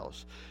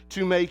Gentiles,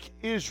 to make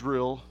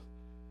Israel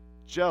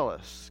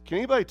jealous. Can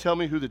anybody tell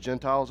me who the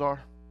Gentiles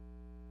are?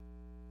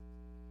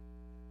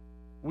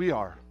 We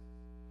are.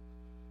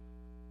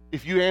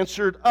 If you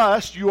answered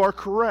us, you are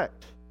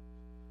correct.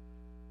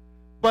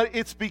 But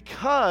it's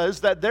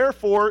because that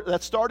therefore,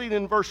 that starting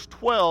in verse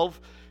 12,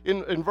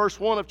 in verse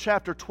 1 of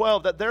chapter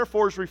 12, that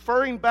therefore is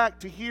referring back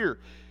to here.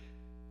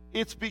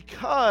 It's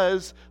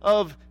because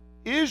of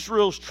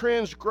Israel's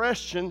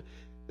transgression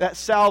that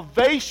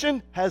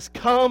salvation has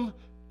come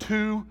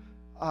to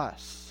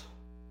us.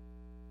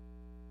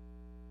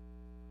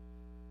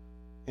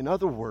 In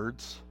other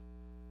words,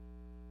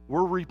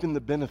 we're reaping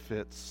the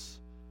benefits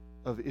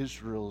of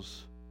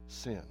Israel's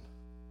sin,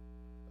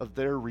 of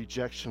their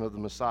rejection of the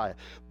Messiah.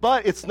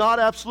 But it's not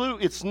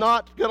absolute. It's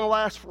not going to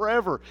last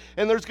forever.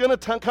 And there's going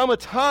to come a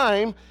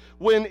time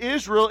when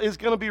Israel is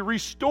going to be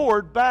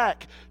restored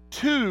back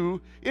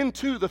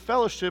into the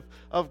fellowship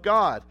of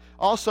God.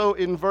 Also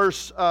in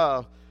verse,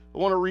 I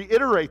want to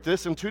reiterate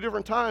this in two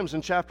different times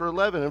in chapter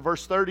 11, in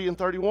verse 30 and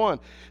 31.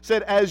 It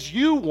said, "As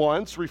you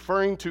once,"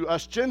 referring to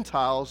us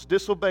Gentiles,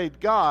 "disobeyed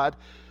God,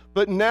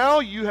 but now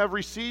you have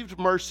received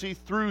mercy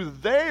through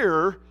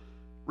their,"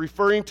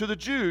 referring to the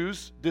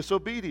Jews,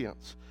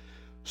 "disobedience.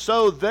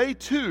 So they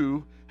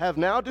too have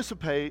now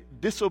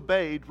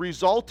disobeyed,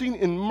 resulting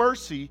in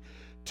mercy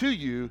to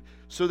you,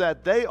 so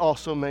that they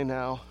also may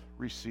now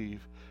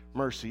receive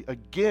mercy."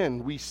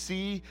 Again, we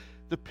see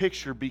the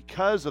picture.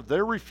 Because of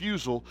their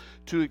refusal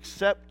to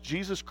accept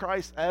Jesus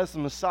Christ as the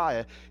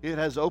Messiah, it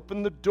has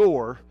opened the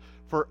door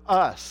for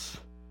us,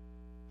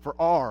 for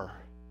our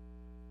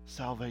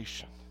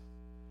salvation.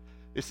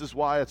 This is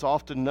why it's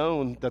often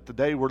known that the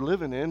day we're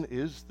living in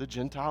is the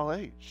Gentile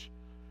age.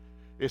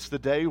 It's the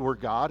day where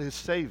God is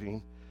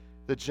saving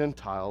the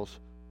Gentiles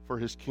for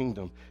his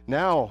kingdom.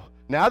 Now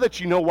that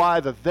you know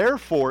why the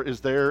therefore is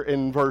there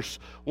in verse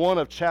 1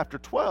 of chapter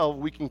 12,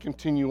 we can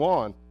continue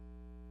on.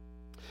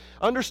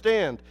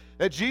 Understand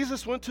that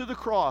Jesus went to the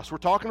cross. We're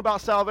talking about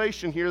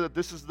salvation here, that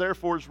this is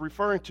therefore is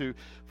referring to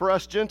for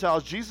us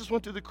Gentiles. Jesus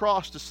went to the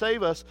cross to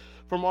save us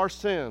from our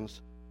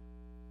sins.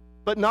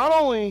 But not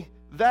only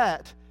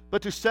that,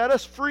 but to set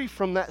us free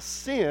from that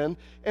sin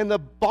and the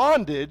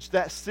bondage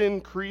that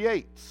sin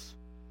creates.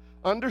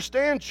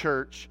 Understand,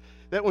 church,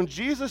 that when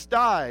Jesus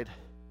died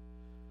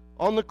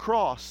on the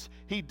cross,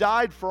 he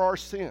died for our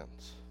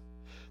sins.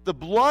 The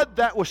blood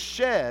that was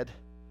shed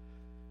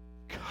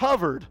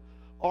covered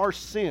our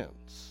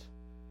sins.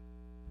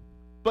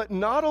 But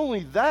not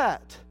only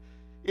that,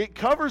 it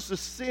covers the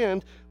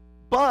sin,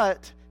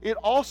 but it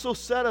also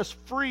set us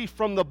free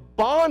from the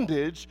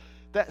bondage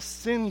that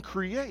sin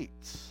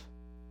creates.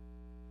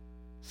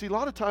 See, a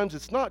lot of times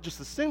it's not just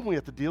the sin we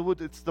have to deal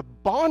with, it's the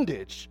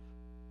bondage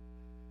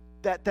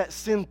that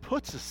sin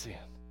puts us in.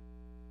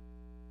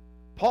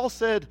 Paul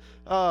said,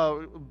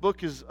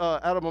 book is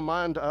out of my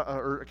mind,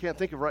 or I can't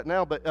think of it right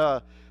now,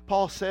 but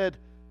Paul said,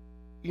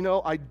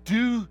 I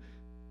do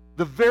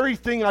the very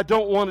thing I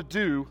don't want to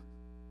do,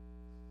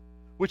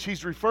 which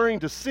he's referring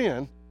to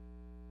sin,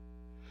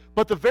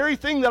 but the very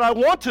thing that I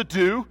want to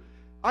do,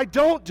 I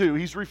don't do.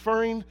 He's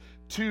referring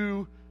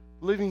to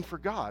living for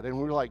God.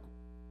 And we're like,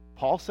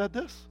 Paul said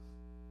this?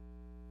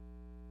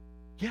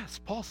 Yes,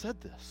 Paul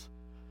said this.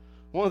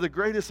 One of the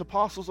greatest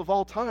apostles of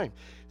all time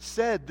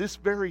said this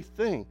very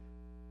thing.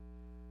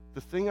 The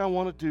thing I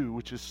want to do,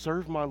 which is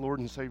serve my Lord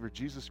and Savior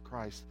Jesus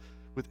Christ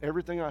with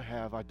everything I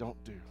have, I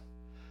don't do.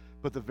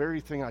 But the very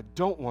thing I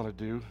don't want to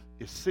do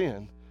is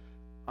sin,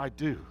 I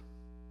do.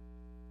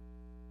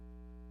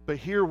 But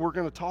here we're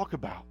going to talk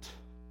about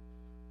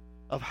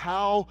of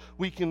how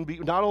we can be,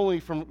 not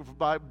only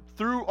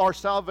through our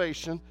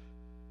salvation,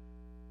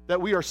 that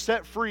we are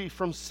set free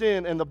from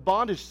sin and the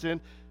bondage of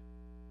sin,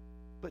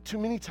 but too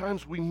many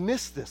times we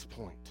miss this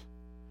point.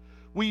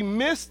 We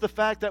miss the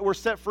fact that we're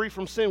set free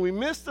from sin. We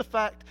miss the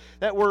fact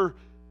that we're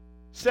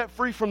set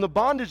free from the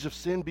bondage of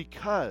sin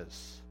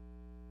because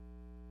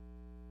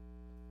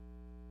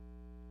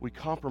we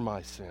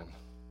compromise sin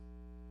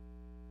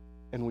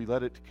and we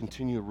let it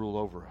continue to rule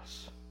over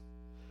us.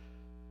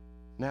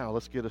 Now,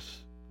 let's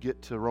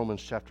get to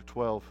Romans chapter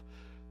 12.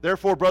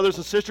 Therefore, brothers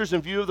and sisters,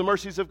 in view of the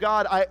mercies of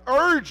God, I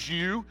urge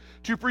you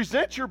to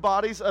present your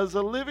bodies as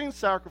a living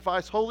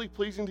sacrifice, wholly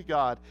pleasing to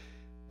God.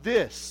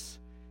 This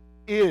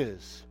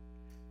is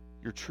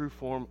your true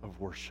form of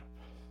worship.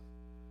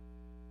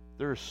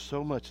 There is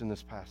so much in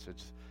this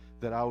passage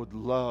that I would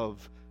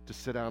love to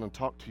sit down and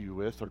talk to you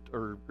with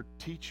or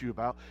teach you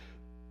about.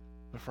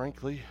 But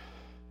frankly,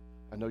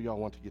 I know y'all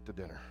want to get to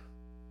dinner.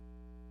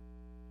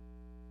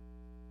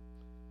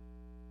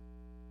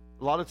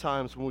 A lot of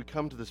times when we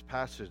come to this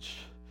passage,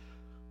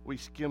 we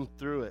skim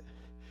through it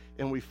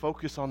and we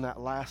focus on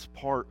that last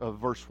part of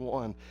verse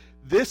 1.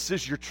 This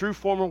is your true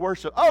form of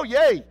worship. Oh,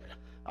 yay!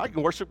 I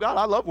can worship God.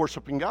 I love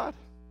worshiping God.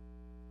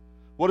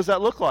 What does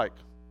that look like?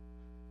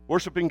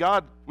 Worshiping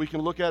God, we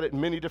can look at it in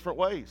many different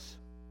ways.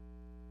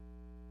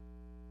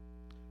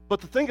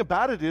 But the thing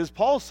about it is,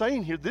 Paul's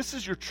saying here, this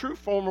is your true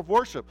form of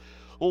worship.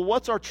 Well,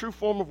 what's our true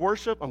form of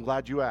worship? I'm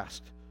glad you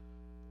asked.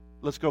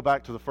 Let's go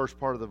back to the first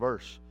part of the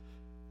verse.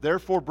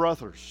 Therefore,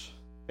 brothers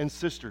and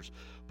sisters,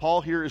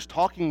 Paul here is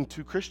talking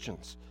to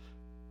Christians.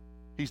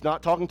 He's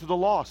not talking to the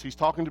lost. He's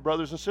talking to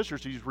brothers and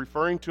sisters. He's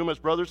referring to them as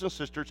brothers and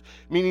sisters,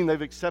 meaning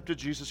they've accepted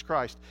Jesus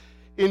Christ.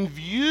 In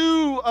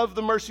view of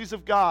the mercies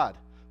of God.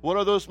 What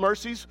are those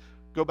mercies?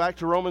 Go back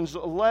to Romans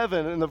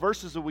 11 and the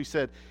verses that we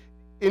said.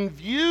 In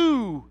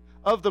view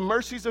of the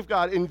mercies of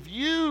God, in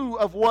view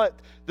of what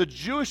the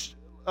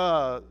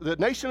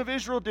nation of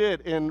Israel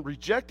did in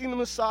rejecting the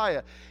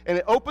Messiah, and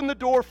it opened the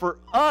door for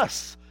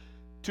us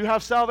to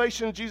have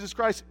salvation in Jesus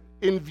Christ,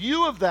 in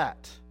view of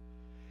that.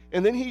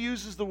 And then he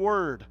uses the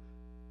word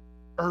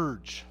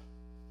urge.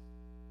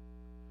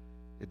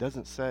 It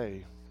doesn't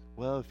say,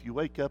 well, if you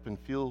wake up and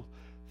feel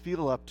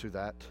up to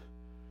that,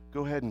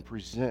 go ahead and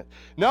present.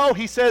 No,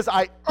 he says,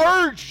 I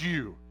urge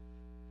you.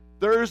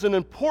 There is an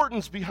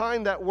importance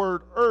behind that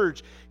word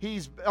urge.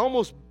 He's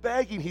almost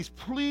begging, he's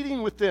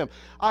pleading with them.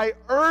 I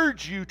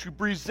urge you to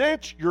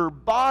present your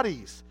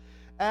bodies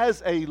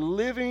as a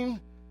living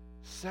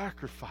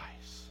sacrifice.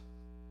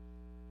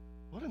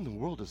 What in the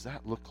world does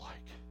that look like?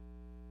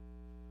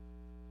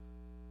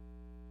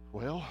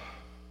 Well,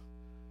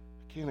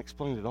 I can't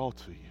explain it all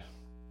to you.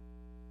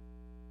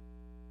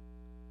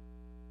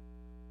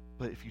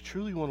 But if you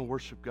truly want to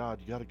worship God,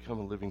 you got to come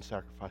a living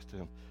sacrifice to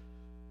Him.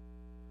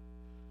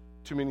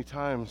 Too many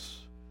times,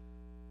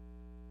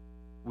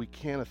 we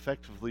can't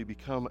effectively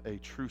become a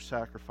true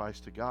sacrifice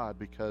to God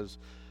because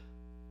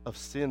of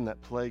sin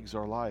that plagues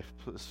our life,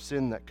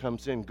 sin that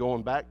comes in.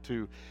 Going back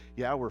to,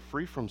 we're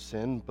free from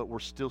sin, but we're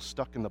still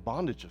stuck in the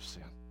bondage of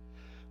sin.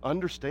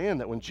 Understand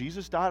that when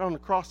Jesus died on the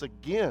cross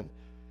again,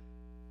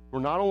 we're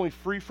not only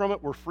free from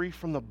it, we're free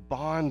from the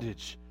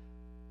bondage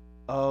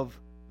of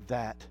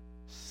that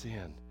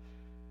sin.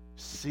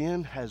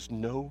 sin has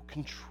no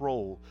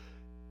control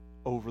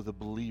over the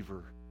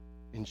believer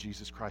in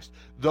Jesus Christ.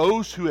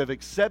 Those who have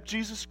accepted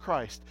Jesus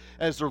Christ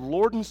as their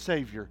Lord and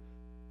Savior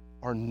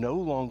are no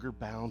longer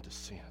bound to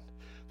sin.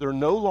 They're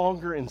no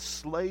longer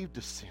enslaved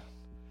to sin.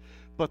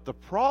 But the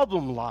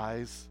problem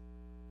lies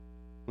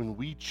when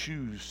we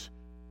choose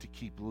to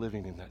keep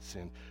living in that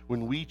sin,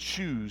 when we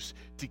choose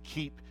to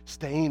keep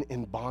staying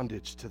in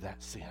bondage to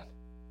that sin,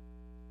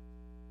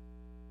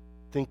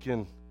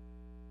 thinking,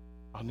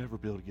 I'll never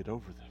be able to get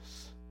over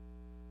this.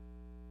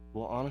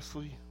 Well,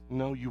 honestly,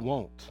 no, you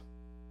won't.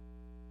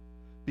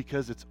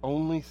 Because it's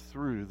only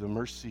through the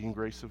mercy and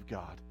grace of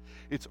God,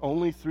 it's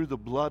only through the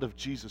blood of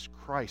Jesus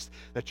Christ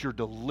that you're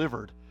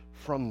delivered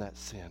from that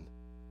sin.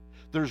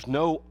 There's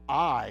no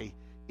I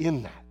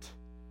in that.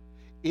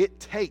 It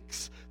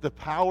takes the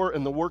power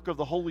and the work of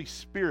the Holy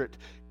Spirit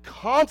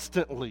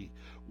constantly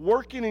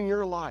working in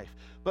your life.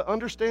 But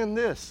understand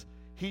this,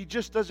 He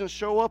just doesn't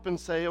show up and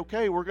say,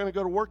 okay, we're going to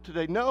go to work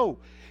today. No,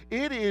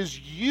 it is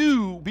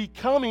you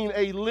becoming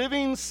a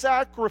living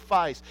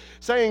sacrifice,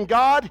 saying,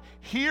 God,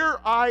 here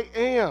I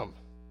am.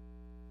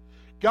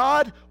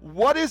 God,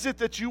 what is it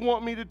that you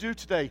want me to do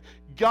today?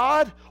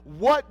 God,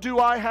 what do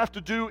I have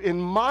to do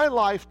in my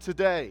life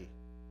today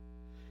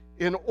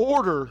in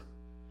order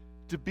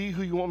to be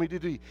who you want me to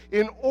be,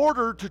 in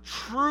order to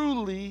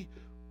truly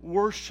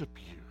worship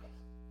you?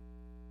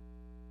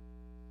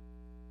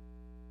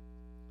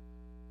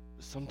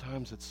 But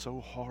sometimes it's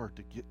so hard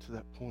to get to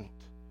that point.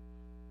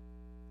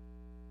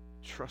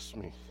 Trust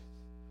me,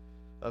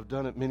 I've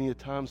done it many a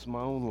times in my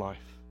own life.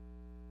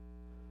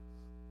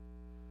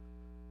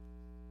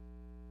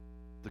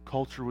 The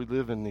culture we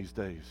live in these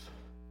days,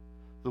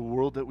 the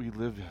world that we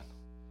live in,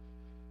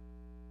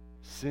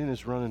 sin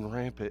is running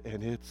rampant,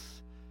 and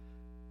it's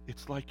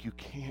like you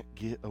can't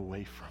get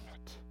away from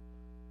it.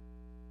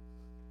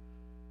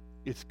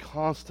 It's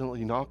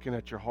constantly knocking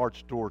at your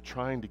heart's door,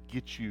 trying to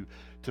get you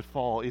to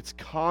fall. It's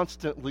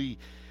constantly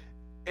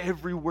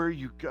everywhere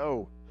you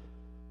go.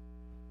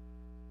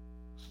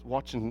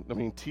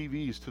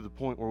 TV is to the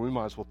point where we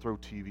might as well throw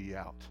TV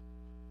out.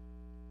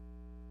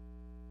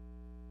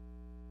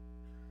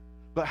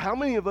 But how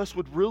many of us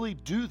would really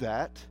do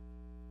that?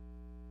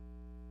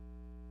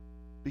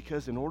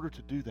 Because in order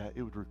to do that,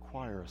 it would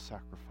require a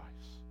sacrifice.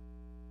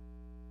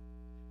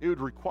 It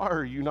would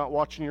require you not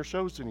watching your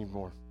shows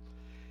anymore.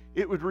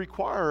 It would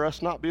require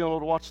us not being able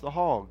to watch the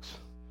Hogs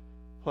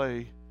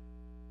play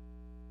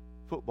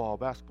football,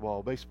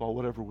 basketball, baseball,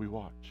 whatever we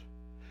watch.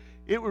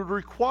 It would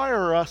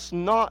require us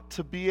not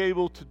to be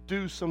able to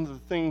do some of the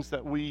things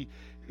that we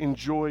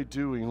enjoy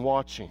doing,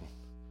 watching.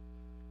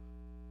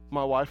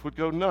 My wife would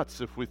go nuts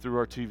if we threw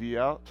our TV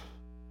out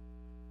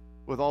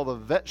with all the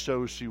vet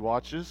shows she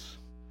watches.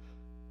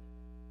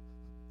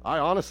 I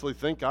honestly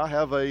think I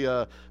have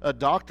a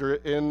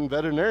doctorate in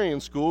veterinarian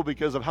school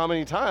because of how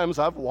many times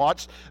I've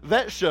watched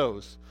vet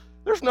shows.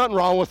 There's nothing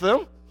wrong with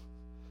them.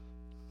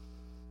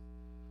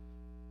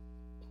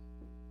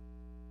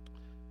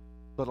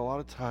 But a lot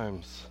of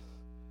times,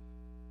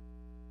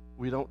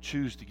 we don't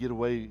choose to get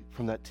away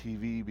from that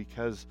TV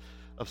because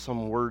of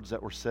some words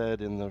that were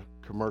said in the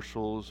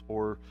commercials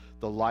or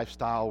the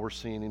lifestyle we're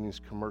seeing in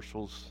these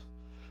commercials.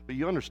 But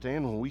you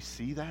understand, when we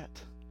see that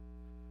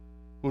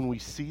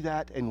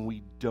and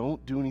we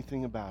don't do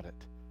anything about it,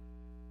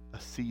 a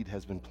seed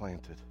has been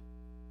planted.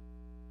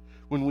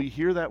 When we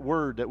hear that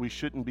word that we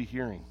shouldn't be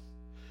hearing,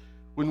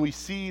 when we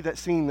see that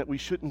scene that we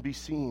shouldn't be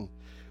seeing,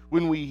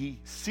 when we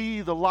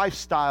see the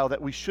lifestyle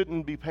that we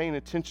shouldn't be paying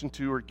attention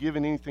to or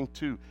giving anything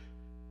to,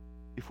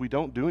 if we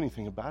don't do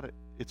anything about it,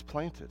 it's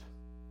planted.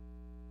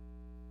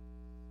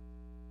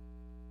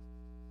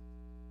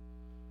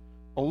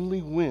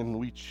 Only when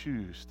we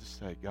choose to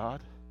say,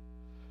 God,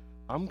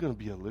 I'm going to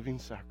be a living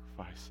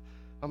sacrifice.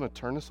 I'm going to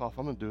turn this off.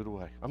 I'm going to do it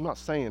away. I'm not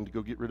saying to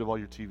go get rid of all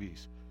your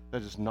TVs.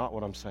 That is not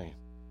what I'm saying.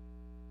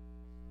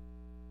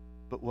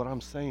 But what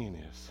I'm saying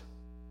is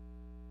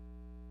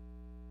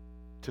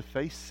to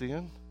face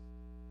sin,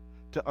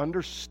 to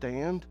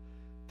understand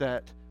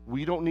that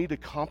we don't need to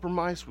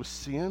compromise with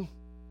sin,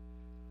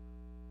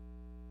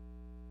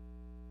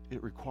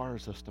 it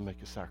requires us to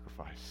make a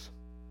sacrifice.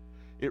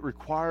 It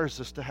requires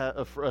us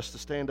to for us to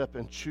stand up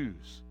and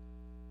choose.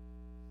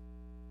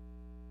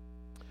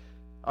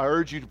 I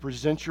urge you to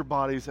present your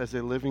bodies as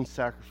a living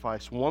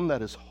sacrifice, one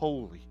that is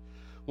holy,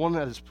 one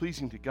that is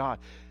pleasing to God.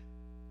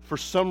 For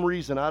some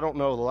reason, I don't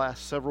know, the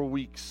last several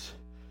weeks,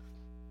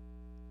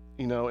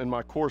 in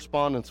my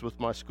correspondence with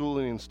my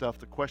schooling and stuff,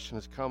 the question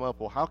has come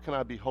up, well, how can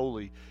I be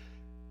holy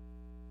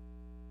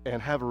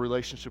and have a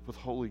relationship with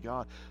holy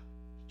God?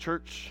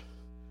 Church,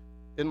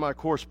 in my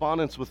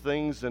correspondence with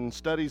things and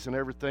studies and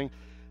everything,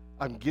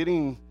 I'm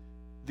getting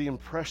the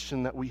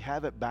impression that we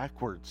have it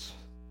backwards.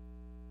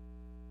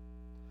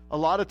 A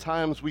lot of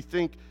times we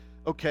think,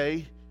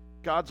 okay,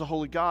 God's a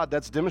holy God.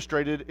 That's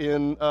demonstrated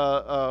in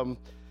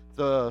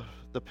the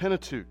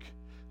Pentateuch.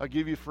 I'll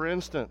give you, for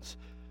instance,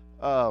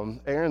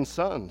 Aaron's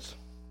sons.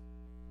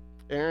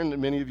 Aaron,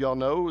 many of y'all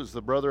know, is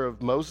the brother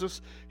of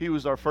Moses. He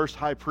was our first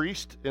high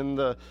priest in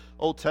the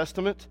Old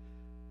Testament.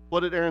 What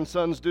did Aaron's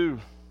sons do?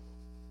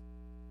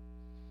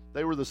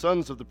 They were the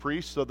sons of the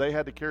priest, so they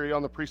had to carry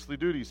on the priestly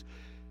duties.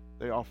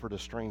 They offered a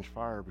strange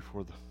fire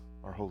before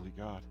our holy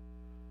God.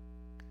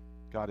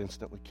 God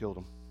instantly killed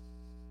them.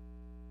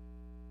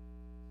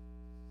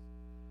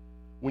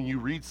 When you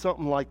read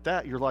something like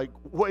that, you're like,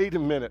 wait a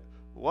minute,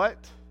 what?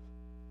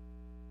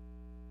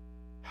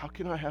 How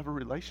can I have a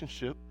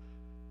relationship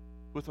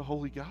with a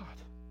holy God?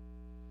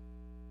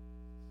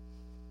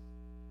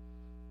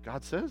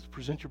 God says,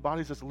 present your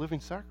bodies as a living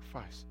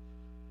sacrifice.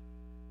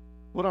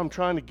 What I'm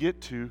trying to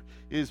get to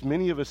is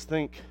many of us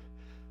think,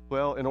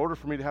 well, in order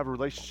for me to have a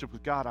relationship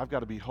with God, I've got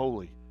to be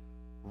holy.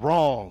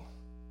 Wrong.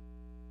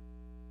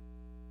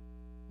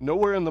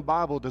 Nowhere in the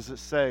Bible does it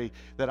say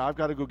that I've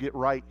got to go get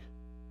right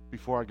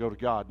before I go to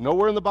God.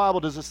 Nowhere in the Bible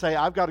does it say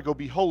I've got to go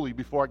be holy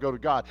before I go to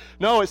God.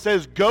 No, it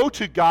says go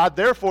to God,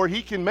 therefore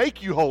He can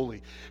make you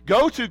holy.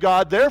 Go to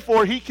God,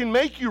 therefore He can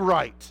make you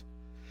right.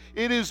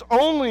 It is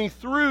only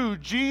through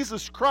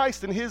Jesus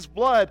Christ and His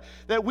blood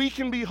that we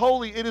can be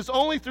holy. It is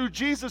only through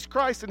Jesus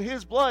Christ and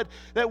His blood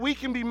that we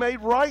can be made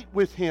right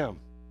with Him.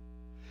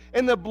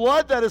 And the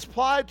blood that is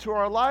applied to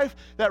our life,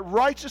 that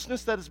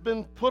righteousness that has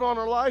been put on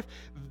our life,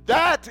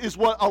 that is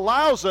what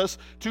allows us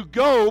to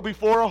go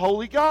before a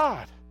holy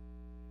God.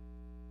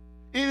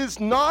 It is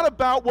not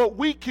about what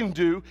we can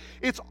do.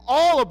 It's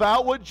all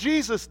about what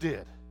Jesus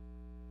did.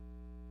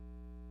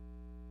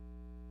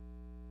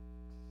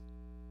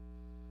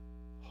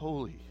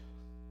 Holy,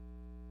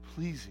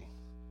 pleasing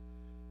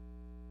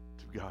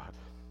to God.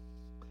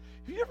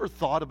 Have you ever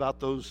thought about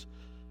those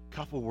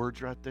couple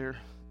words right there?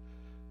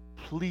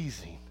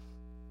 Pleasing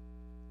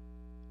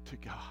to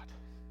God.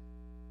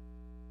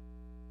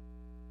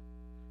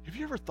 Have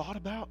you ever thought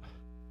about,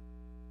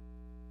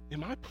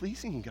 am I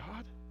pleasing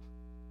God?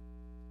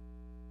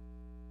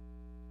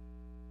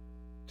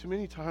 Too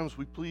many times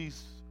we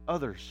please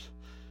others,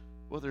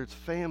 whether it's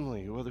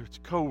family, whether it's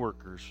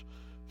coworkers,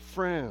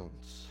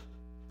 friends.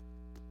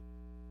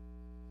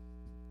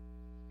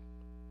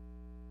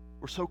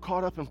 We're so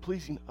caught up in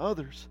pleasing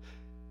others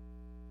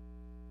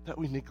that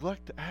we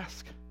neglect to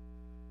ask,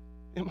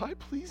 am I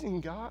pleasing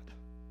God?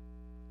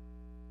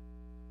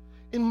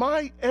 In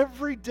my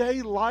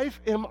everyday life,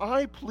 am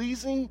I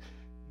pleasing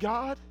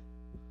God?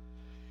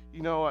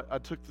 You know, I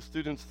took the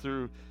students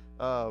through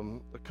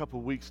a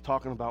couple weeks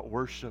talking about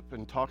worship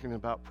and talking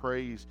about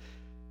praise.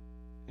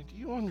 And do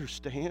you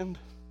understand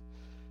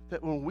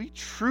that when we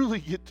truly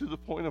get to the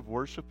point of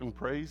worship and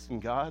praise in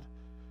God,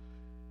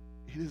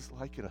 it is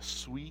like in a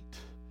sweet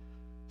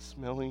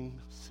smelling,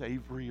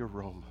 savory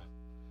aroma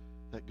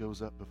that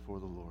goes up before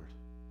the Lord.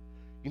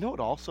 You know what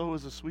also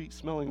is a sweet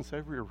smelling,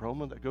 savory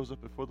aroma that goes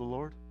up before the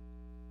Lord?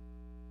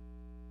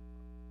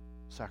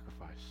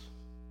 Sacrifice.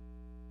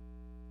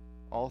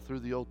 All through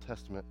the Old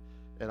Testament.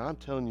 And I'm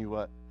telling you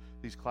what,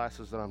 these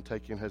classes that I'm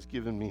taking has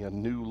given me a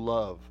new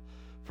love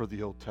for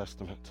the Old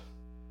Testament.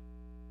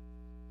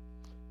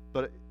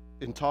 But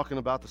in talking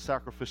about the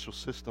sacrificial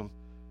system,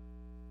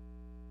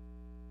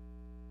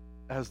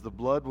 as the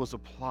blood was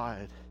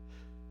applied,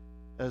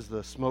 as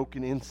the smoke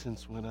and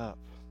incense went up,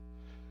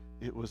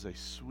 it was a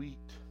sweet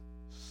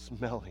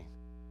smelling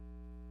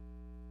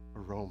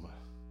aroma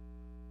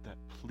that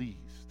pleased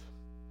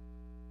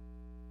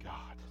God.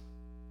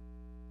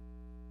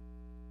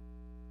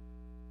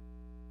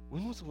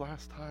 When was the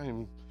last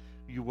time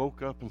you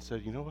woke up and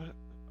said, you know what?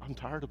 I'm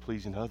tired of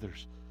pleasing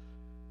others.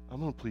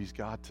 I'm going to please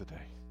God today.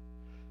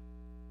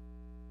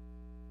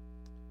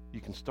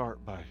 You can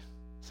start by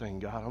saying,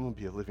 God, I'm going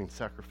to be a living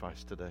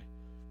sacrifice today.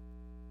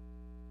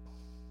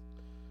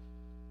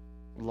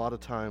 A lot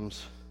of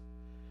times,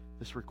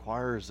 this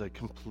requires a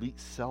complete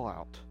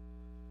sellout.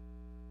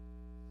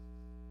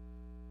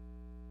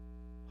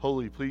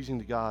 Holy, pleasing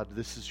to God,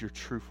 this is your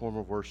true form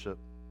of worship.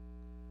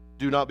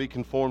 Do not be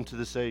conformed to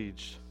this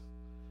age,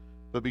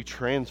 but be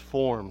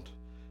transformed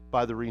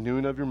by the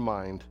renewing of your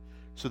mind,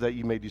 so that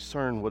you may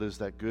discern what is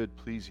that good,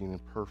 pleasing,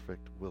 and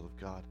perfect will of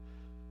God.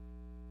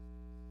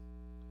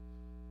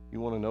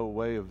 You want to know a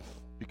way of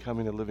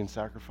becoming a living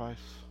sacrifice?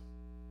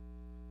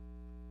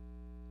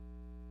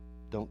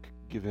 Don't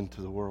give in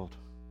to the world.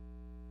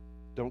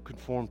 Don't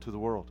conform to the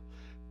world.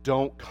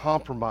 Don't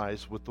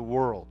compromise with the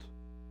world.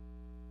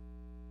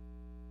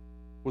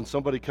 When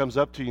somebody comes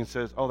up to you and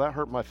says, oh, that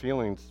hurt my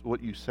feelings,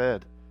 what you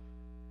said.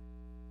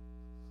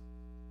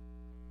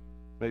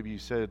 Maybe you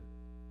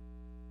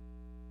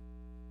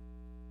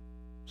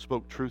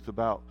spoke truth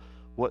about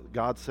what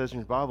God says in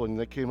your Bible, and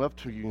they came up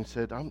to you and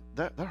said,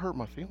 that hurt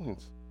my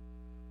feelings.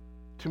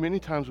 Too many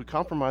times we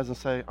compromise and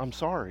say, I'm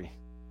sorry.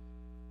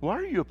 Why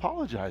are you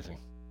apologizing?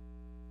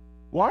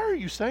 Why are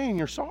you saying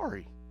you're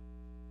sorry?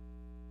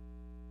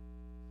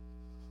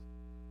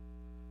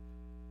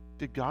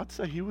 Did God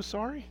say He was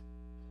sorry?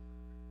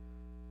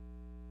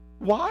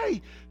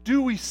 Why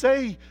do we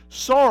say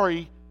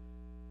sorry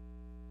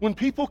when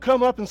people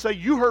come up and say,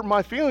 you hurt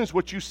my feelings,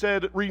 what you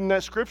said reading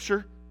that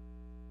scripture?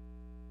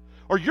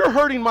 Or you're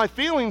hurting my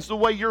feelings the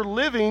way you're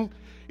living,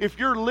 if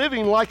you're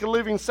living like a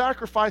living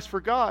sacrifice for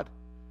God.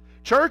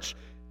 Church,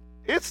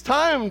 It's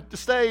time to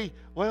say,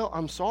 well,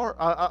 I'm sorry.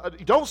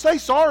 Don't say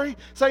sorry,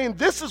 saying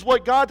this is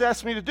what God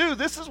asked me to do.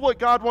 This is what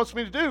God wants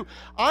me to do.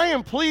 I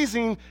am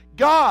pleasing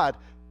God,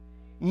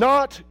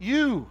 not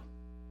you.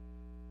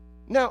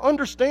 Now,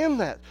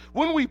 understand that.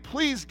 When we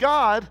please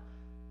God,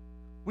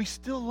 we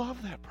still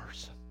love that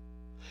person.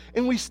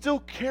 And we still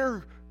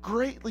care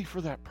greatly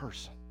for that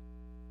person.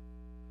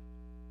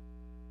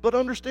 But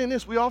understand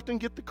this, we often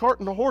get the cart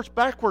and the horse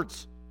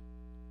backwards.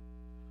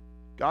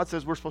 God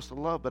says we're supposed to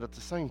love, but at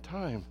the same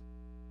time,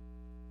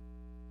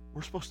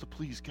 we're supposed to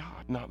please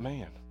God, not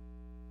man.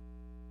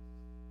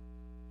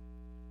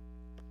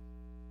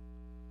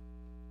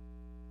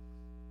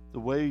 The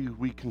way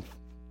we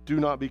do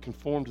not be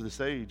conformed to this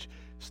age,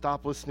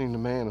 stop listening to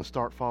man and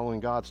start following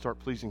God, start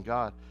pleasing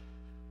God,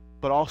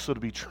 but also to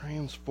be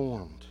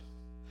transformed.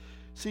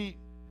 See,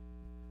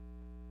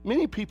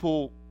 many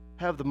people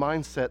have the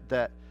mindset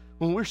that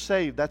when we're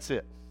saved, that's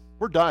it.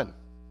 We're done.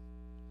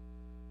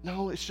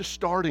 No, it's just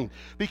starting.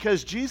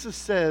 Because Jesus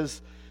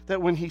says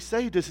that when he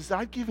saved us, he said,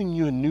 I've given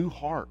you a new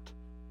heart.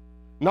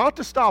 Not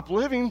to stop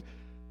living,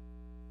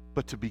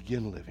 but to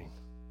begin living.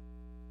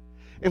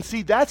 And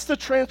see, that's the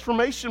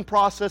transformation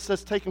process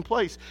that's taking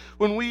place.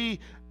 When we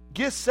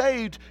get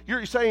saved,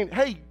 you're saying,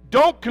 hey,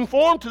 don't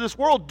conform to this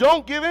world.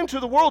 Don't give in to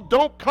the world.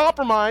 Don't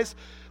compromise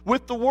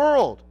with the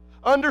world.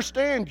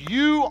 Understand,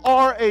 you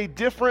are a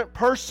different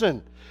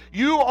person.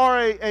 You are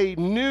a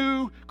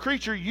new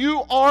creature.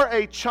 You are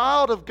a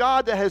child of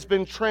God that has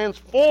been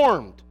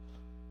transformed.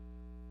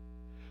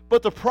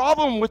 But the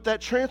problem with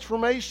that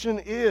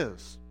transformation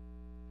is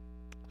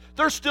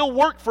there's still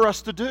work for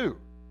us to do.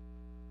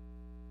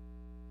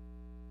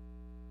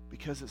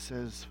 Because it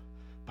says,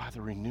 by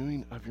the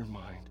renewing of your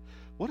mind.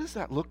 What does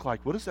that look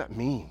like? What does that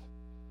mean?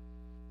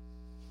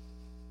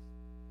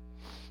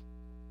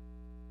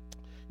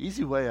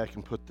 Easy way I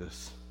can put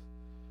this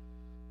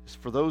is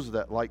for those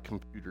that like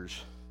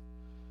computers.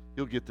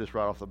 You'll get this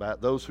right off the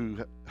bat. Those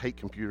who hate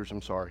computers,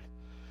 I'm sorry.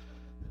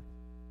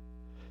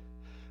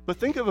 But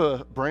think of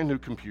a brand new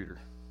computer.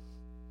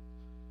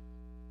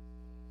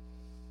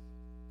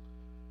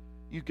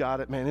 You got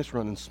it, man. It's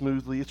running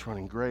smoothly. It's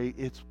running great.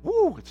 It's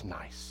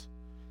nice.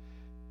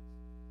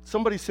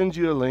 Somebody sends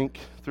you a link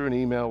through an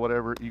email,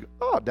 whatever. You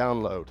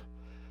download.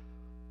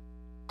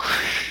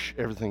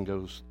 Everything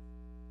goes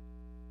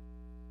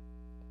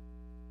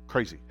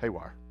crazy,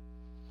 haywire.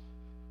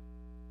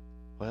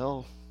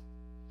 Well,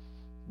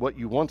 what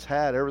you once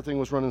had, everything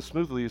was running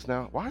smoothly, is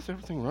now, why is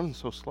everything running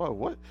so slow?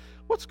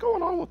 What's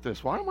going on with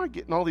this? Why am I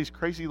getting all these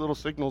crazy little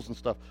signals and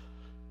stuff?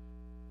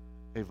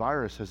 A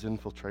virus has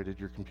infiltrated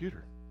your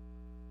computer.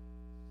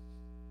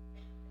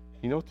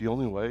 You know what the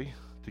only way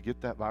to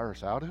get that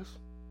virus out is?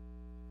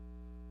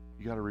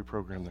 You got to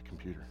reprogram the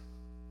computer.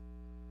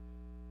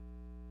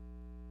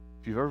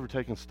 If you've ever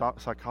taken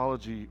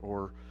psychology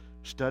or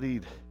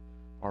studied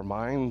our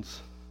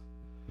minds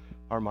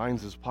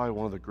is probably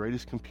one of the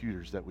greatest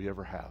computers that we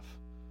ever have,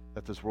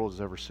 that this world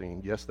has ever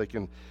seen. Yes, they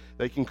can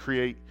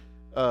create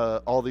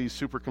all these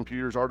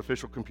supercomputers,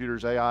 artificial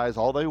computers, AIs,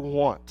 all they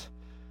want,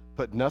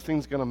 but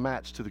nothing's going to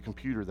match to the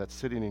computer that's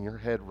sitting in your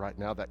head right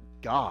now that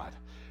God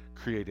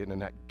created and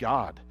that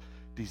God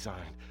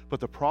designed.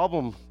 But the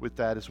problem with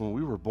that is when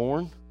we were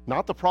born,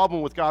 not the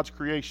problem with God's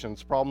creation,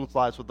 the problem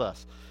lies with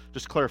us.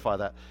 Just clarify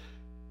that.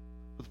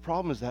 But the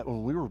problem is that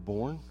when we were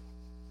born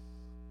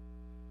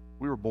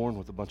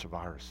with a bunch of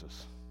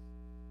viruses.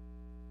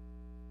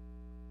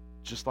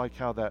 Just like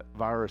how that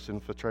virus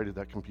infiltrated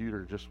that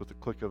computer just with the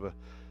click of a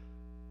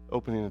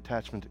opening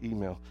attachment to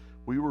email.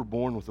 We were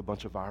born with a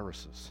bunch of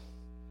viruses.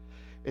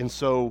 And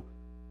so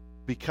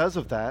because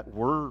of that,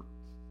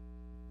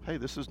 hey,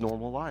 this is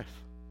normal life.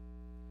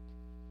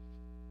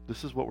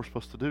 This is what we're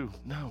supposed to do.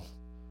 No.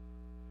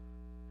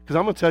 Because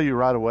I'm going to tell you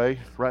right away,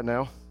 right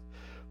now,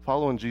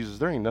 following Jesus,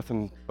 there ain't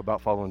nothing about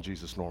following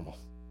Jesus normal.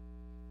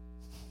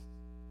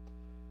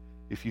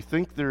 If you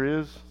think there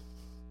is,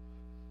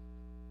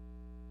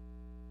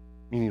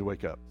 you need to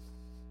wake up.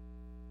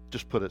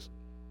 Just put it.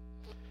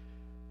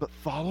 But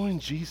following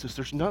Jesus,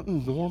 there's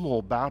nothing normal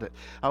about it.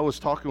 I was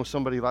talking with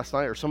somebody last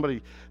night, or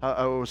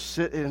I was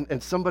sitting,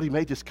 and somebody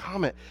made this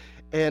comment,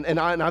 and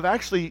I've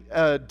actually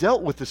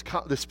dealt with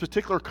this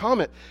particular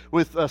comment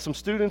with some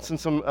students and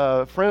some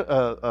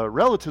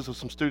relatives of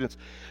some students,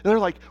 and they're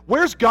like,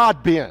 "Where's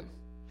God been?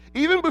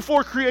 Even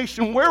before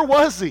creation, where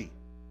was He?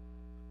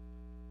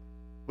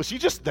 Was He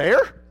just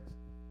there?"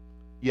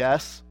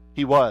 Yes,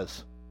 He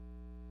was.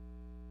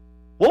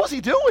 What was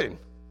He doing?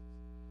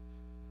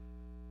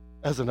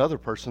 As another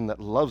person that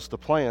loves to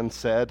plan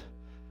said,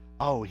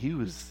 He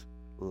was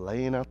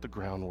laying out the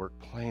groundwork,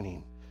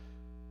 planning.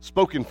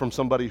 Spoken from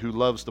somebody who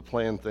loves to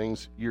plan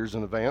things years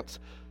in advance.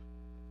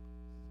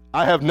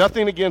 I have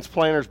nothing against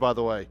planners, by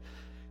the way.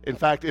 In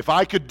fact, if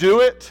I could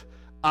do it,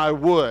 I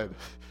would.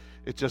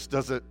 It just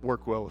doesn't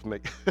work well with me.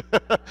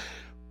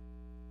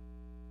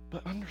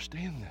 But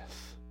understand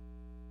this.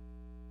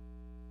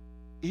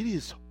 It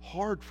is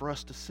hard for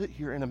us to sit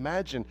here and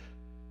imagine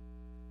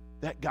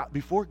that God,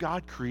 before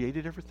God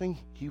created everything,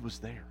 He was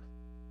there.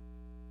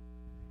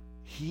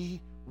 He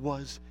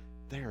was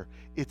there.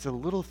 It's a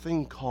little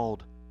thing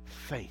called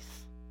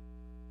faith.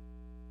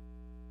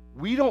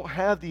 We don't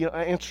have the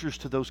answers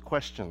to those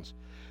questions.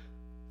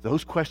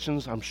 Those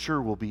questions, I'm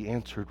sure, will be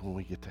answered when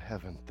we get to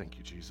heaven. Thank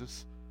you,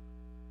 Jesus.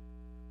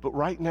 But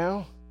right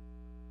now,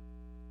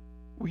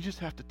 we just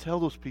have to tell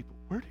those people,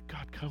 where did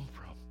God come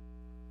from?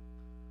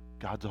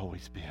 God's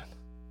always been.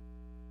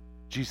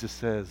 Jesus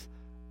says,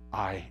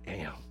 I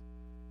am.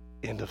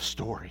 End of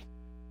story.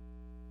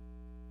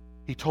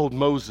 He told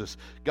Moses,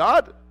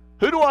 God,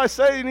 who do I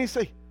say? And he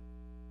say,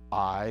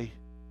 I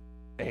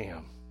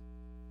am.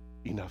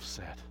 Enough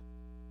said.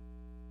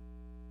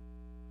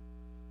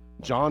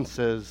 John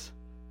says,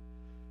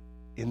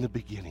 in the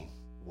beginning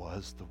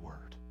was the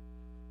Word.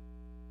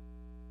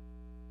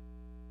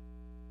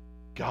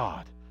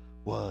 God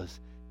was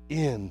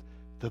in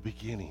the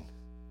beginning.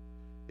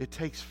 It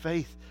takes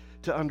faith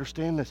to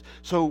understand this.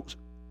 So,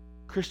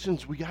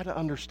 Christians, we got to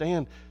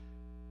understand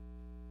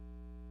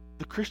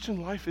the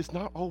Christian life is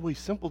not always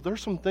simple.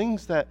 There's some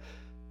things that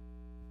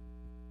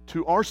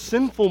to our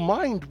sinful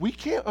mind we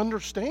can't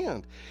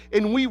understand,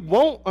 and we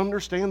won't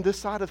understand this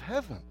side of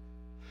heaven.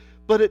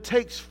 But it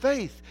takes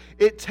faith.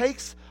 It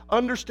takes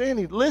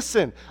understanding.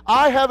 Listen,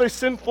 I have a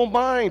sinful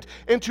mind,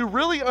 and to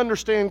really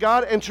understand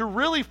God and to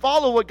really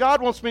follow what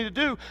God wants me to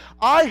do,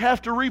 I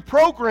have to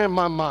reprogram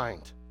my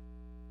mind.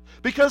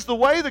 Because the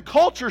way the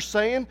culture's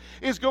saying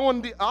is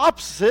going the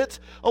opposite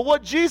of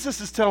what Jesus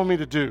is telling me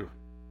to do.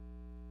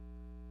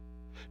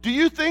 Do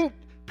you think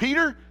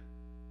Peter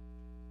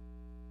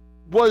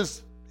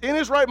was in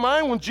his right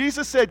mind when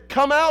Jesus said,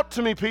 come out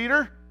to me,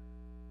 Peter?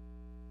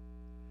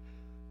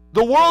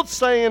 The world's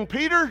saying,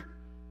 Peter,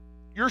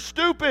 you're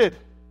stupid.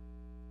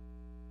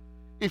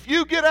 If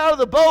you get out of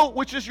the boat,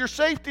 which is your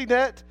safety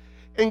net,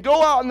 and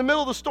go out in the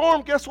middle of the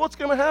storm, guess what's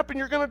going to happen?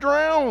 You're going to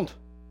drown.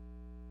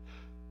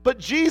 But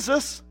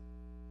Jesus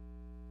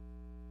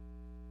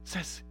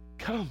says,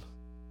 come.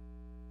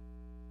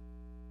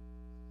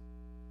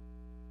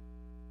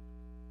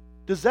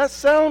 Does that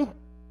sound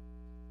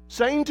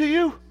sane to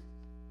you?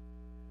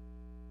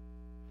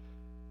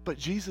 But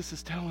Jesus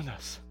is telling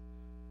us,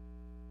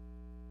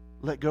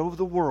 let go of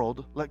the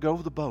world, let go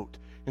of the boat,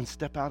 and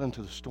step out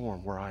into the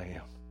storm where I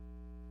am.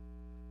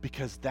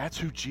 Because that's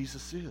who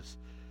Jesus is.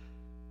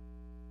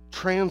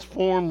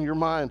 Transform your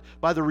mind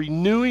by the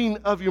renewing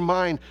of your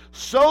mind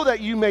so that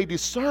you may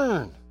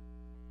discern.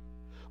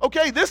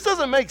 Okay, this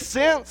doesn't make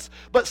sense,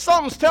 but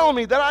something's telling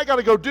me that I got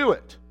to go do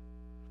it.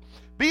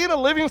 Being a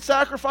living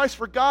sacrifice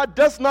for God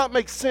does not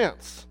make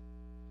sense.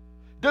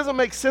 It doesn't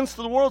make sense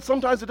to the world.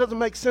 Sometimes it doesn't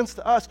make sense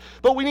to us.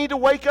 But we need to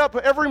wake up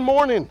every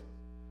morning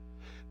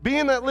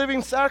being that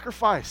living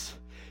sacrifice,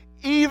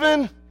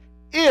 even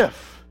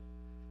if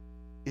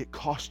it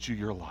costs you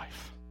your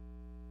life.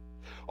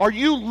 Are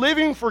you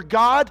living for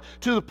God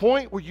to the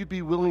point where you'd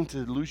be willing to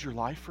lose your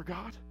life for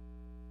God?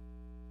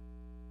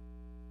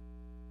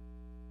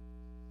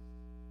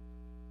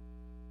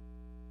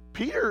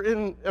 Peter,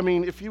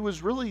 if he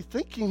was really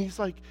thinking, he's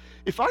like,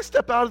 if I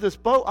step out of this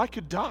boat, I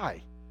could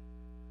die.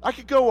 I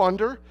could go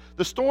under.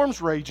 The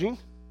storm's raging.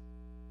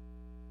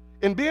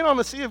 And being on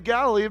the Sea of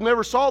Galilee, I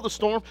never saw the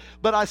storm,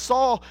 but I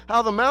saw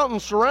how the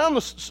mountains surround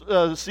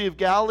the Sea of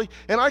Galilee,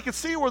 and I could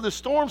see where the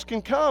storms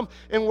can come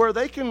and where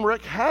they can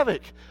wreak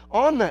havoc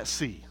on that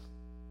sea.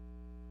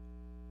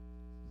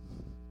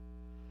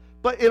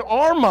 But in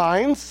our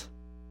minds,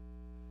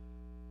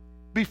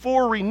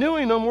 before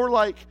renewing them, we're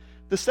like,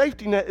 the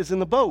safety net is in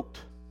the boat.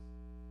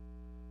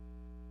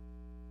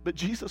 But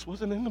Jesus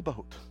wasn't in the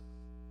boat.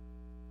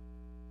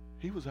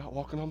 He was out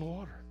walking on the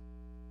water.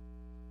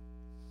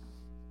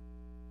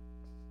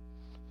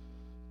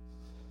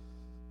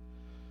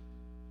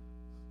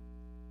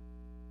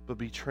 But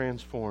be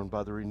transformed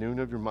by the renewing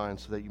of your mind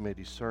so that you may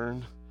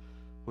discern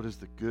what is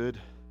the good,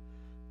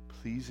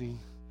 pleasing,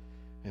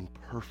 and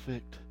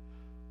perfect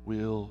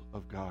will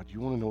of God.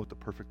 You want to know what the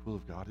perfect will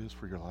of God is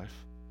for your life?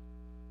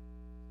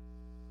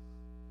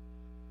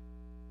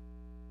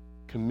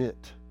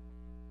 Commit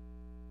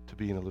to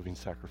being a living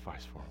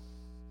sacrifice for Him.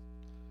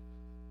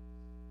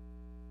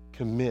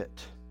 Commit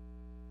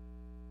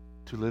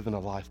to living a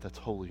life that's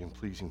holy and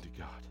pleasing to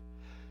God.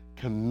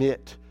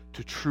 Commit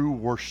to true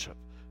worship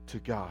to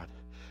God.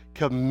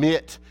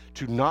 Commit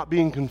to not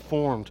being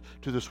conformed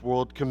to this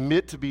world.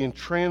 Commit to being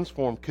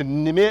transformed.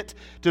 Commit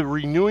to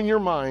renewing your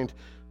mind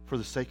for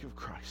the sake of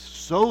Christ,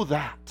 so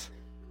that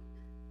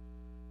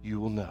you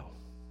will know.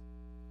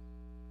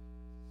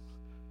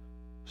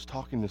 I was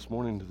talking this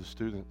morning to the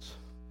students,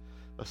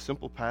 a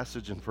simple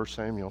passage in 1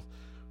 Samuel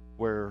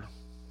where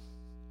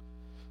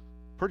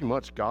pretty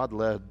much God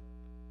led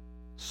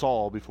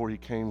Saul before he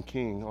became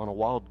king on a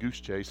wild goose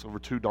chase over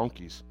 2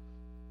 donkeys.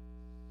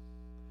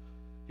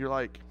 You're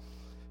like,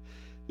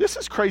 this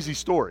is a crazy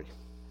story.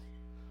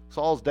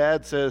 Saul's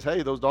dad says,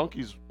 hey, those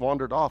donkeys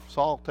wandered off.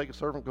 Saul, take a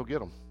servant, go get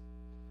them.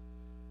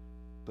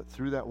 But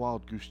through that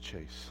wild goose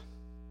chase,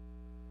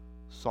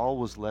 Saul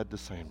was led to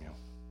Samuel.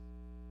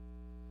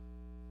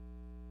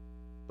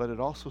 But it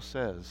also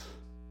says,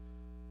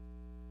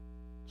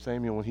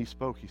 Samuel, when he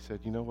spoke, he said,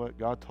 you know what?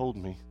 God told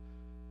me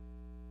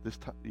this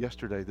time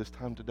yesterday, this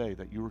time today,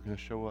 that you were going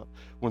to show up.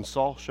 When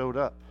Saul showed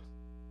up,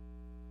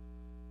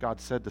 God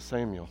said to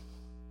Samuel,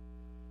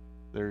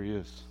 there he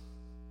is.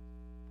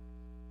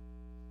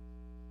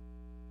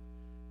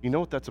 You know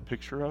what that's a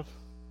picture of?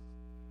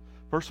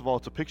 First of all,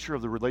 it's a picture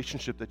of the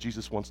relationship that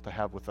Jesus wants to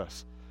have with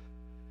us.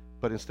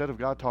 But instead of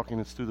God talking,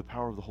 it's through the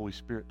power of the Holy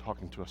Spirit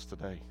talking to us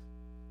today.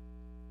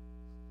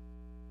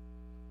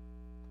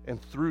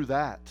 And through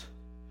that,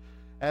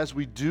 as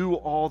we do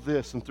all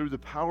this, and through the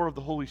power of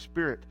the Holy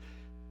Spirit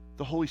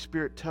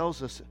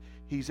tells us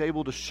He's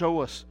able to show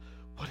us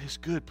what is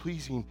good,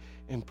 pleasing,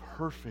 and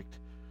perfect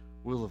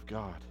will of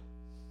God.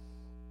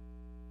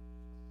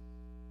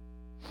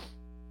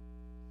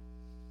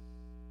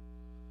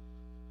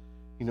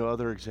 You know,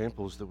 other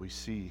examples that we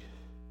see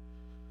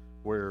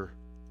where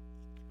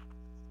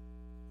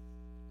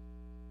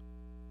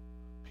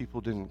people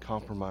didn't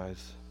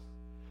compromise,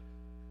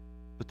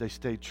 but they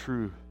stayed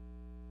true.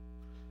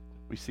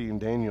 We see in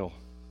Daniel,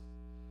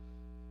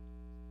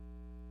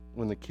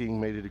 when the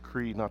king made a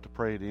decree not to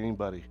pray to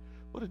anybody.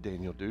 What did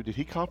Daniel do? Did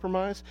he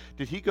compromise?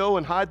 Did he go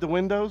and hide the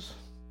windows?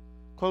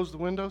 Close the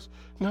windows?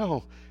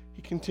 No.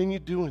 He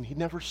continued doing. He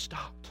never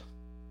stopped.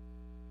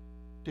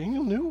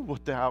 Daniel knew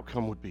what the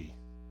outcome would be.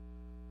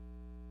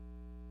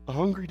 A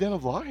hungry den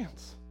of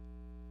lions.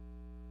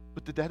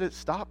 But did that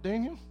stop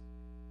Daniel?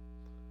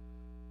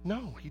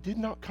 No, he did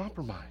not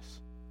compromise.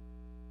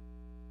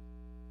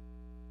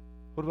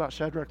 What about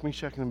Shadrach,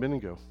 Meshach, and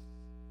Abednego?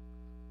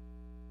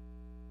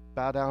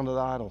 Bow down to the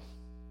idol.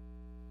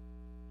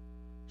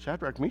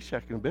 Shadrach,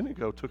 Meshach, and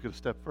Abednego took it a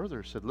step further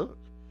and said, look,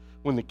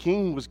 when the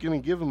king was going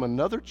to give him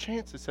another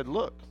chance, they said,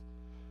 look,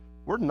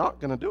 we're not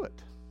going to do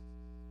it.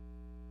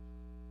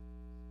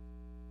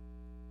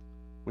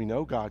 We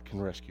know God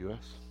can rescue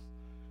us,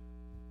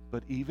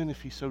 but even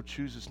if He so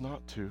chooses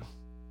not to,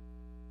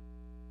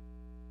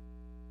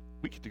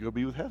 we get to go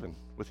be with heaven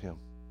with Him.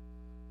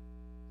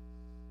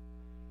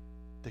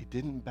 They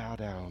didn't bow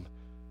down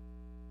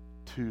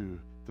to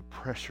the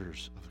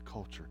pressures of the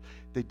culture.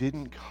 They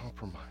didn't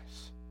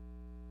compromise.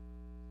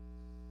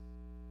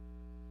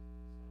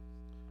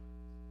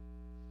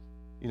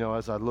 You know,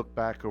 as I look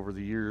back over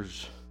the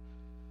years,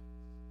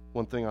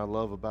 one thing I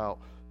love about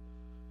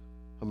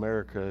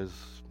America is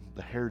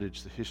the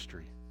heritage, the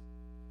history.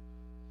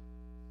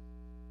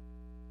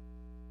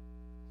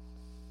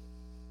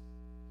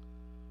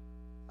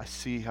 I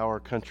see how our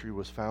country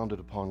was founded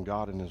upon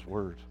God and His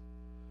Word.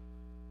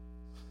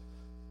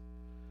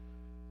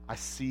 I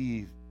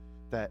see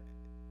that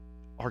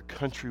our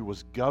country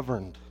was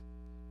governed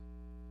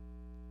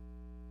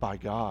by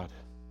God.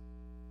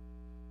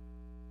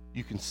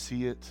 You can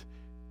see it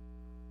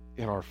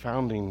in our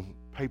founding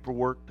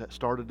paperwork that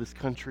started this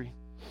country.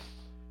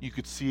 You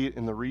could see it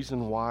in the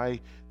reason why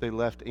they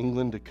left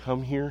England to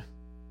come here.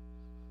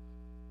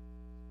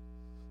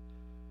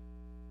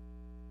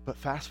 But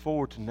fast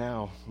forward to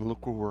now, and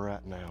look where we're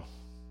at now.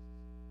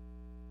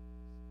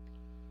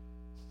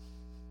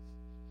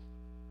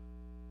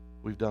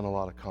 We've done a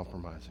lot of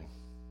compromising.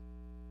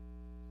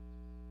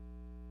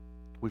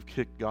 We've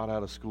kicked God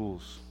out of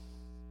schools.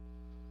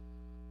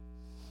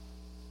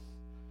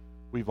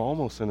 We've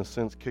almost, in a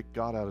sense, kicked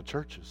God out of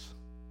churches.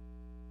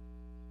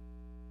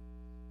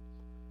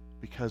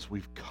 Because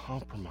we've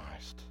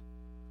compromised.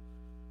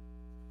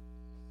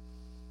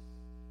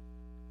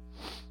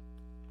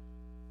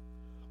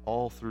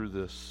 All through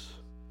this,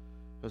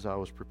 as I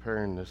was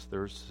preparing this,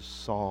 there's this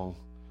song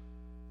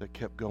that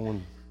kept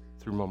going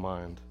through my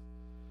mind.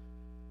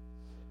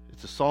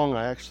 It's a song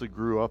I actually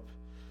grew up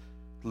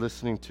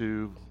listening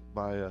to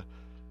by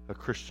a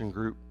Christian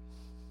group.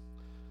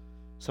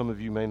 Some of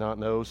you may not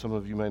know, some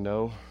of you may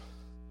know.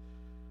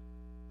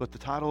 But the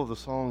title of the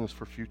song is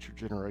For Future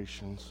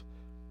Generations.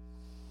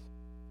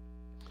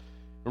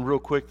 And real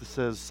quick, it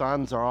says,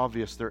 signs are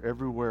obvious, they're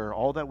everywhere.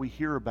 All that we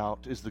hear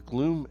about is the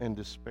gloom and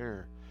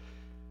despair.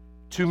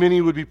 Too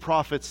many would be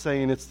prophets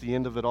saying it's the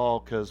end of it all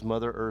because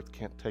Mother Earth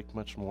can't take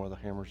much more. The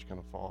hammer's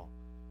going to fall.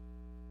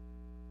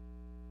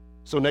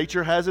 So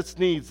nature has its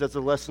needs, that's a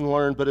lesson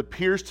learned, but it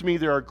appears to me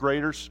there are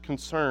greater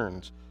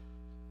concerns.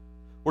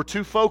 We're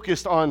too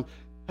focused on,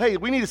 hey,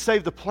 we need to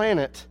save the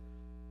planet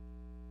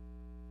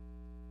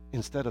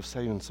instead of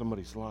saving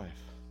somebody's life.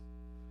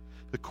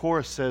 The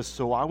chorus says,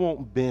 so I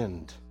won't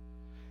bend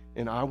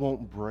and I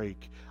won't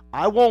break.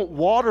 I won't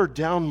water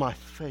down my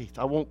faith.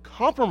 I won't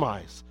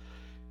compromise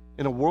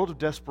in a world of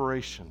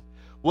desperation.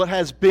 What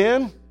has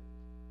been,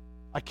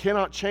 I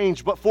cannot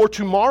change, but for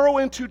tomorrow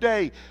and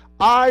today,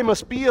 I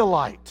must be a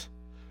light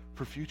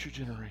for future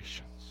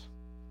generations.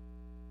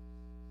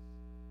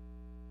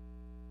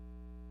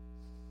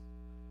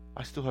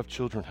 I still have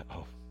children at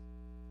home.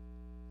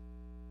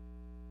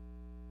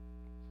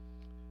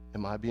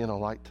 Am I being a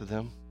light to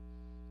them?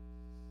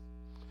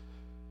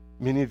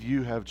 Many of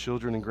you have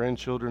children and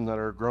grandchildren that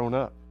are grown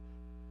up,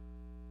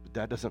 but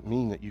that doesn't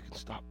mean that you can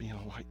stop being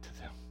a light to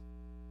them.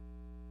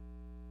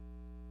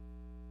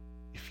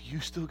 If you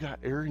still got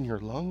air in your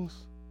lungs,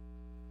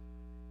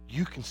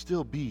 you can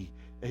still be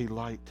a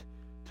light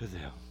to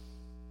them.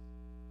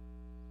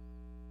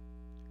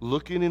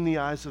 Looking in the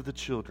eyes of the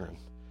children,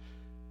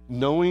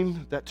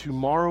 knowing that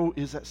tomorrow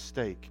is at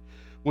stake.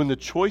 When the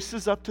choice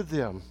is up to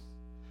them,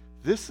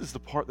 this is the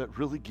part that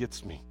really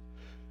gets me.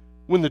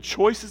 When the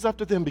choice is up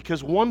to them,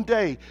 because one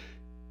day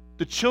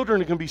the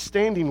children are going to be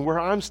standing where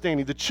I'm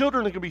standing. The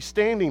children are going to be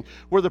standing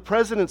where the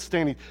president's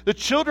standing. The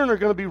children are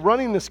going to be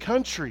running this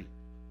country.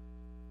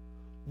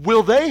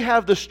 Will they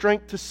have the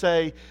strength to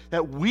say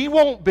that we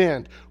won't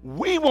bend,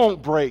 we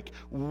won't break,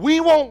 we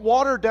won't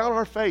water down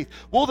our faith?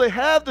 Will they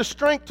have the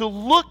strength to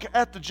look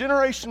at the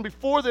generation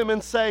before them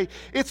and say,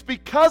 it's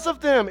because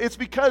of them, it's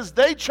because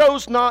they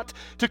chose not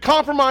to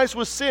compromise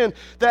with sin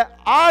that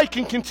I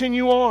can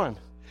continue on?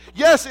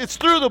 Yes, it's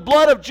through the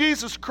blood of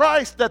Jesus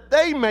Christ that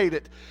they made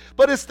it,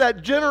 but it's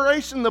that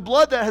generation, the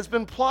blood that has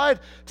been applied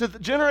to the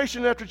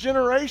generation after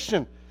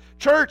generation.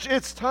 Church,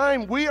 it's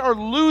time. We are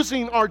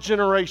losing our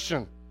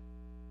generation.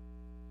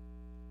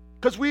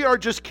 Because we are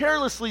just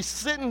carelessly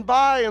sitting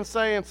by and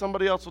saying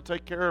somebody else will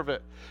take care of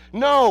it.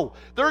 No,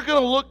 they're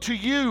going to look to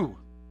you.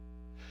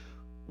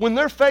 When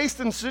they're faced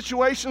in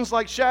situations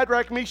like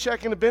Shadrach,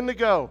 Meshach, and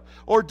Abednego,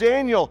 or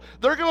Daniel,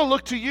 they're going to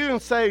look to you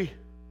and say,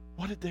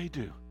 what did they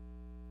do?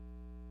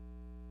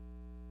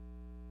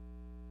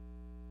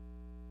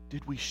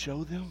 Did we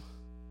show them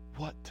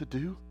what to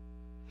do?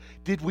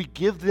 Did we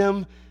give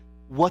them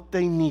what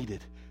they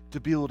needed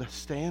to be able to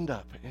stand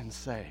up and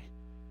say,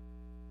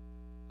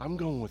 I'm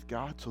going with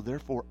God, so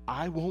therefore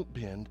I won't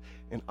bend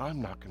and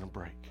I'm not going to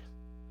break.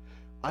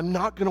 I'm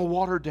not going to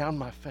water down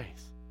my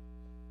faith.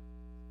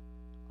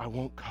 I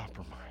won't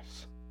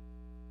compromise.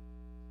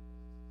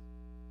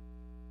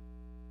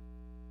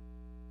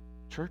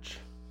 Church,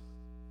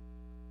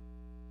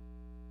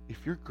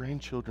 if your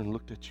grandchildren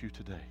looked at you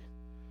today,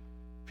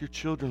 if your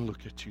children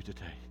look at you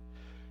today,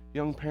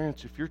 young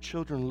parents, if your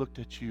children looked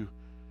at you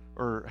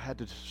or had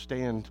to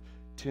stand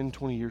 10,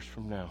 20 years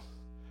from now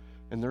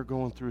and they're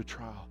going through a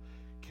trial,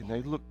 can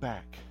they look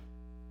back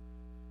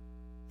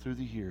through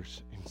the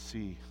years and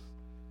see,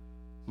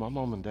 my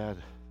mom and dad,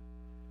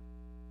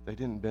 they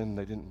didn't bend,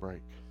 they didn't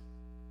break.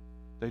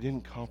 They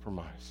didn't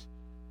compromise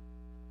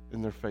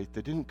in their faith.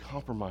 They didn't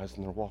compromise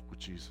in their walk with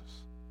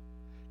Jesus.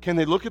 Can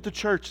they look at the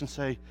church and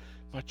say,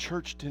 my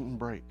church didn't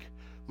break.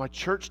 My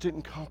church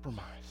didn't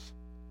compromise.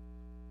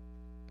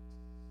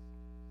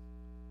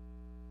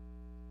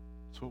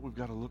 That's what we've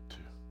got to look to.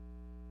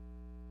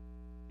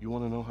 You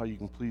want to know how you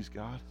can please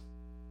God?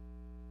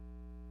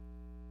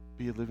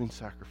 Be a living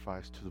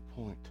sacrifice to the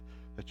point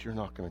that you're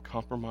not going to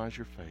compromise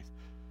your faith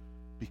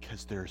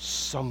because there's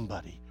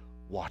somebody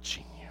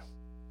watching you.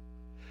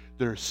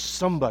 There's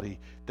somebody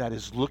that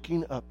is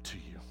looking up to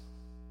you.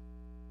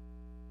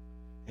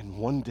 And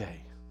one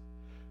day,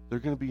 they're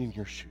going to be in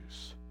your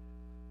shoes.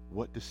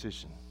 What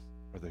decision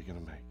are they going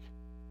to make?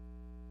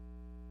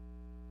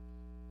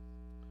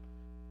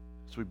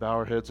 As we bow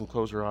our heads and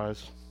close our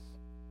eyes,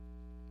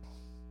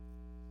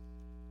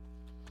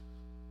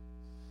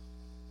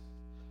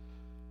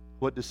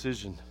 what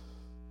decision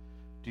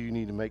do you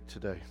need to make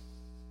today?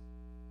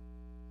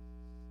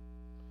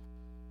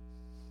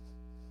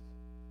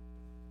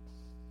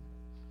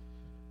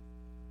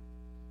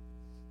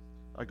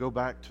 I go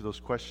back to those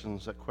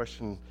questions, that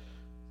question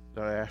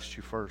that I asked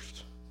you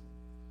first.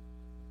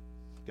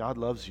 God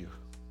loves you,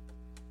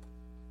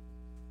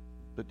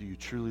 but do you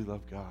truly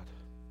love God?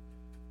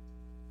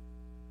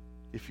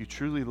 If you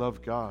truly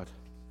love God,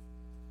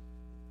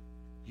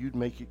 you'd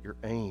make it your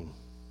aim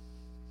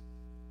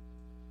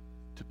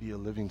to be a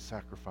living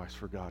sacrifice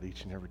for God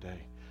each and every day.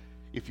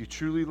 If you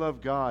truly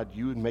love God,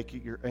 you would make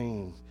it your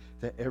aim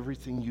that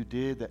everything you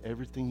did, that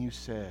everything you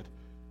said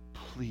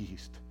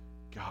pleased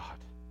God.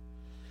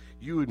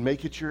 You would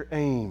make it your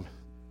aim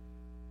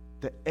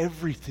that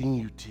everything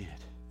you did,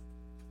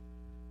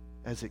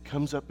 as it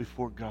comes up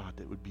before God,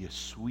 that would be a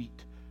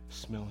sweet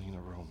smelling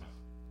aroma.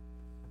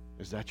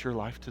 Is that your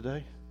life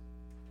today?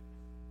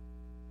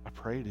 I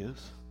pray it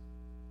is.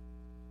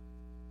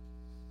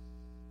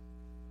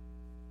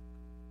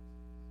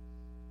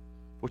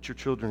 What's your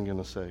children going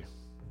to say?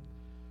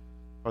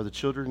 Are the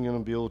children going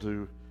to be able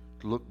to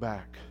look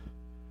back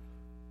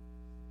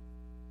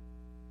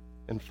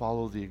and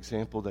follow the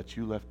example that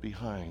you left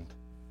behind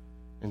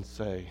and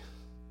say,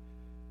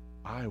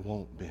 I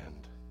won't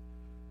bend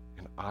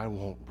and I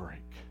won't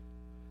break.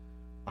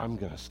 I'm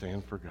going to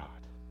stand for God.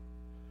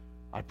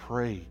 I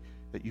pray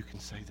that you can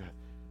say that.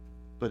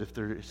 But if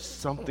there is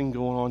something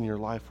going on in your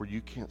life where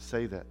you can't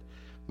say that,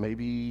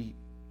 maybe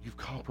you've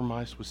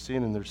compromised with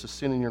sin and there's a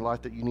sin in your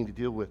life that you need to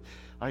deal with,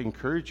 I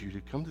encourage you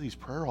to come to these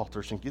prayer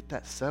altars and get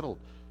that settled.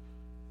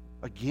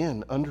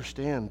 Again,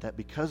 understand that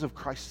because of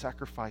Christ's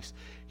sacrifice,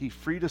 He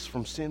freed us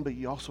from sin, but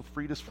He also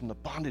freed us from the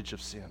bondage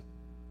of sin.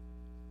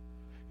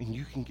 And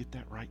you can get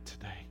that right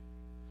today.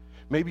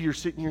 Maybe you're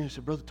sitting here and you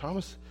say, Brother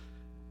Thomas,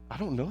 I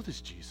don't know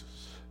this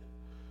Jesus.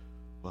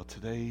 Well,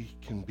 today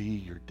can be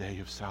your day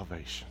of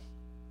salvation.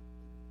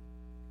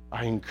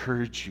 I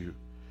encourage you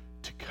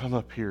to come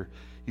up here.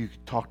 You can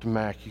talk to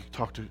Mac. You can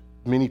talk to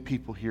many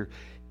people here.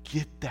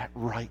 Get that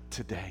right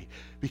today,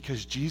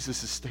 because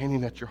Jesus is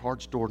standing at your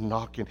heart's door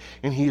knocking,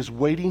 and He is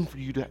waiting for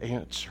you to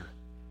answer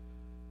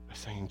by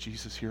saying,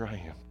 Jesus, here I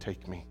am.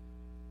 Take me.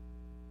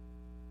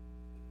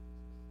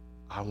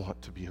 I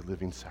want to be a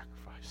living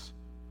sacrifice.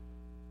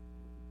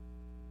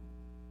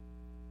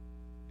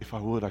 If I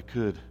would, I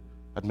could.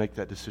 I'd make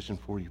that decision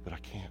for you, but I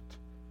can't.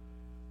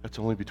 That's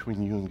only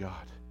between you and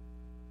God.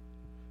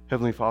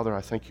 Heavenly Father,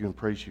 I thank you and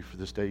praise you for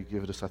this day you've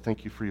given us. I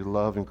thank you for your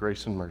love and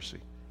grace and mercy.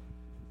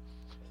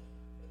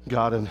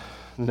 God, in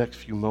the next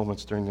few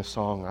moments during this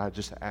song, I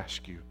just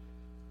ask you,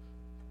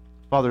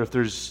 Father, if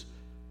there's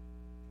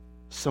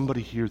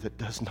somebody here that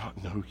does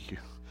not know you,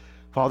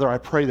 Father, I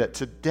pray that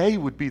today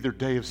would be their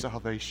day of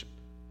salvation.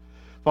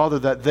 Father,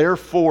 that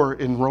therefore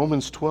in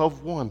Romans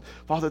 12:1,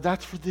 Father,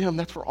 that's for them,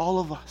 that's for all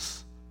of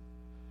us.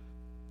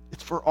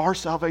 It's for our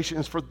salvation.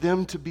 It's for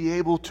them to be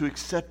able to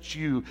accept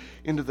you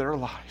into their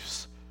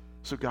lives.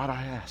 So God,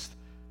 I ask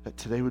that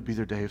today would be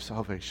their day of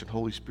salvation.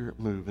 Holy Spirit,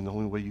 move in the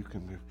only way you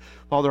can move.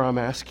 Father, I'm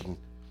asking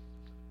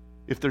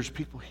if there's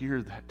people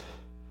here that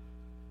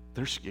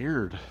they're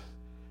scared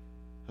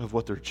of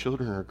what their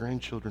children or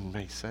grandchildren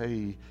may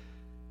say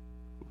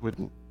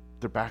when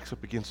their back's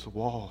up against the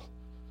wall.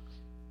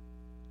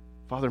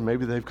 Father,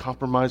 maybe they've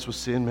compromised with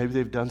sin. Maybe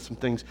they've done some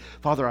things.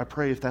 Father, I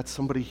pray if that's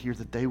somebody here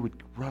that they would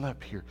run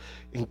up here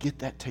and get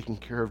that taken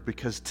care of,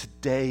 because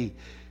today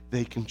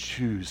they can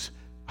choose,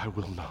 I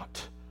will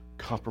not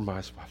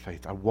compromise my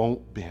faith. I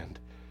won't bend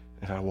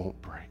and I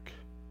won't break.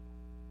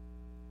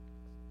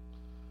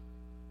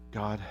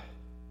 God,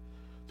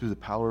 through the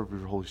power of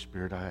your Holy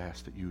Spirit, I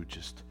ask that you would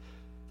just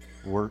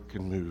work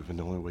and move in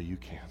the only way you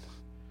can.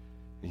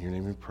 In your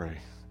name we pray.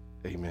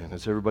 Amen.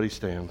 As everybody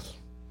stands.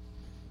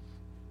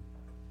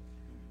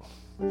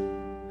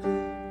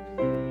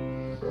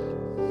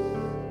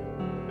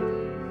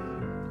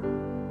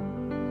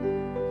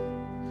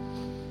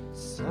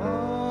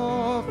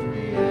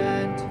 Softly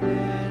and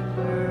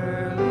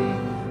tenderly,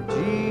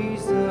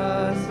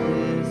 Jesus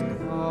is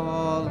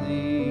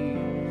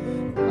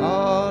calling,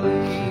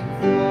 calling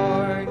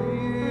for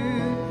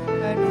you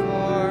and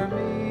for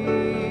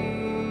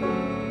me.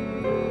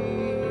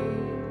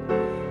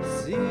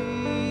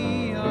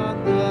 See on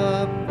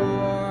the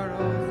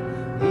portals,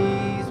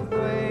 he's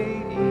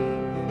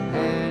waiting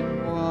and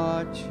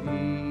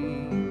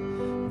watching,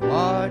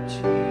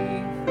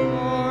 watching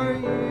for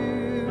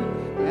you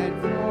and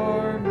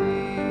for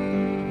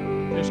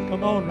me. Just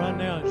come on right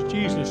now as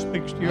Jesus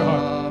speaks to your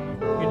heart.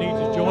 If you need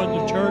to join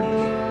the church,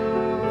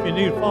 if you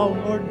need to follow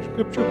the Lord in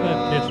Scripture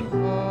baptism,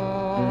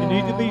 you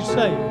need to be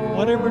saved,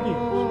 whatever it is,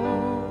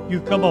 you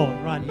come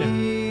on right now.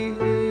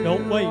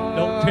 Don't wait,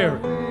 don't tarry.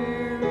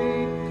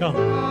 Come.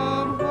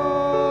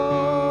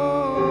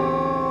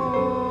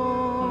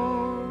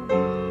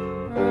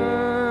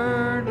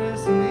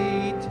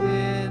 Earnestly,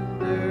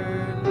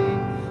 tenderly,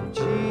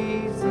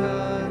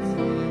 Jesus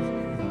is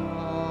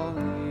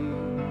calling,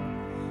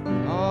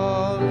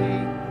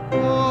 calling,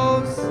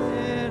 oh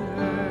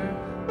sinner,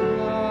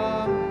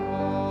 come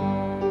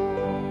home.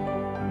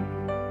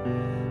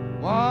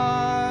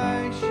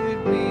 Why should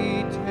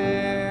we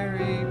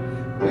tarry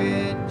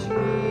when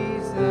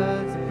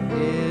Jesus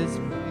is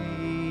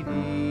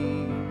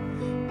pleading,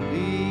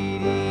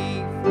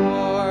 pleading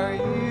for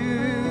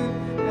you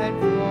and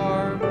for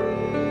me?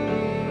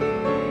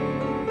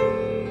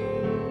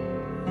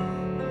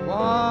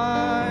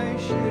 Why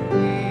should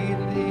we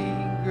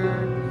linger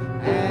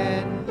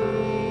and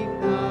need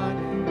not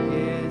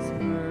his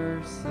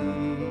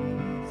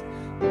mercies,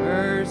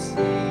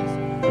 mercies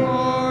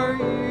for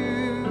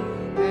you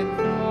and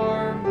for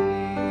me?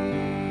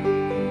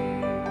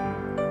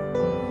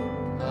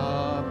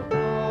 Come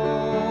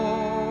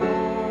home,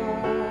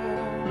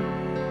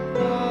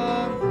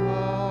 come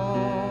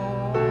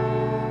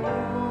home,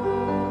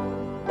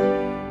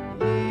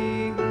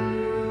 ye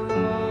who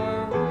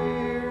are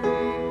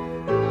weary,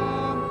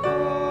 come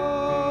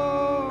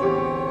home.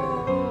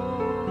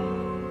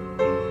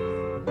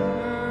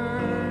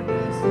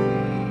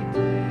 Earnestly,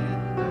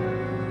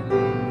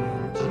 tenderly,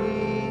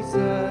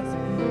 Jesus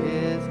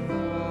is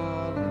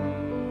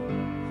calling,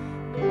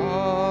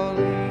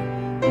 calling,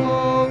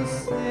 oh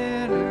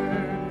sinner,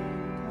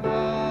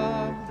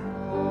 come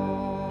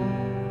home.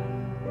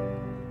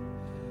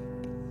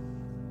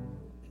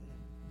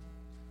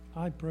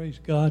 I praise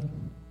God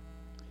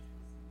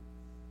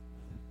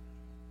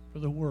for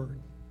the word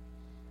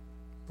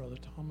Brother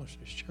Thomas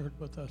has shared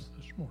with us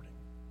this morning.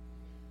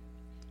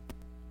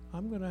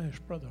 I'm going to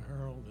ask Brother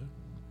Harold to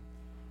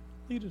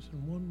lead us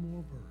in one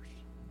more verse.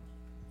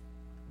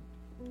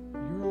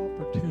 Your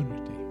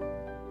opportunity.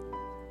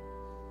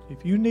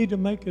 If you need to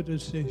make a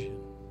decision,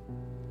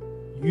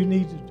 you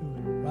need to do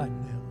it right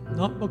now.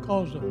 Not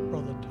because of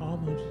Brother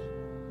Thomas,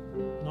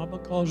 not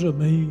because of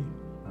me,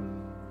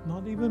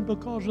 not even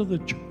because of the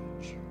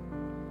church,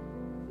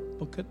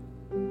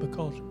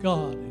 because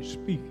God is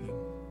speaking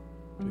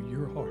to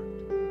your heart.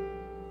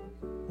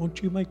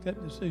 Won't you make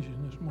that decision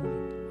this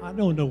morning? I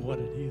don't know what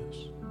it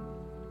is,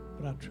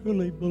 but I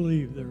truly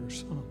believe there are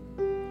some.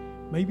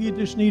 Maybe you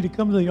just need to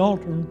come to the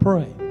altar and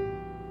pray.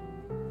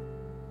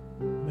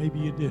 Maybe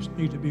you just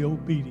need to be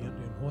obedient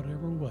in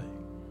whatever way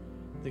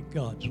that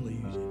God's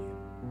leading you.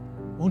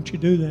 Won't you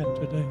do that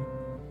today?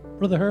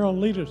 Brother Harold,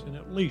 lead us in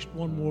at least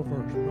one more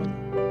verse, brother.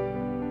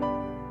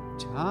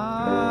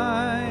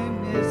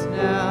 Time is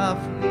now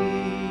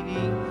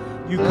fleeting.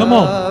 You come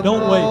on.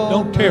 Don't wait.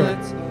 Don't tear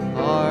it.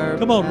 Are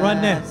Come on, right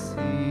now.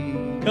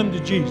 passing, Come to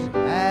Jesus.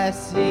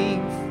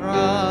 passing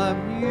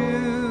from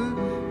you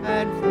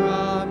and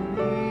from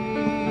me.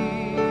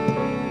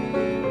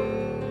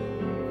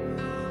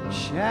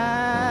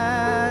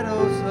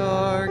 Shadows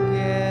are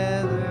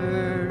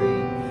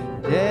gathering,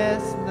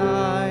 death's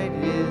night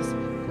is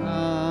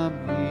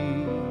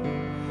coming,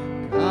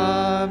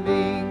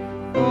 coming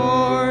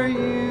for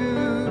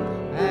you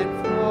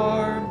and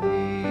for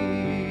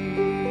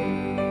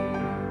me.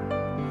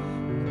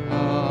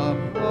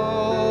 Come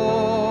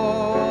home,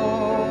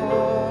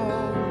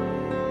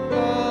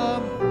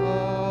 come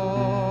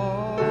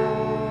home.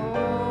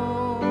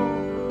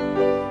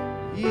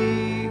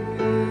 Ye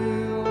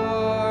who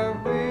are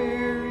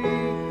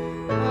weary,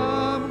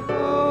 come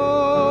home.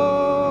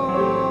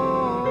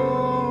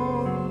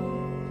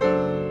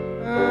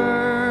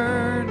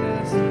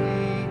 Earnestly,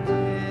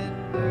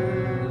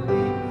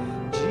 tenderly,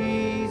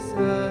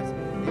 Jesus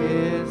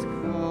is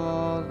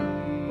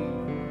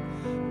calling,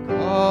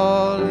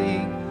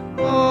 calling,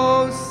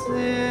 oh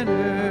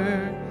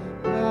sinner,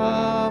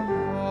 come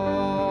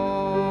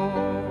home.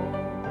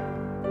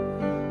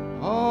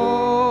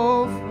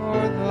 Oh,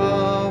 for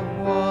the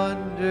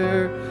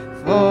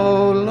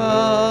wonderful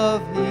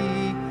love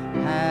He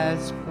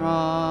has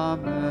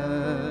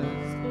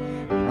promised,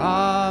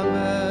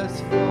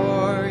 promised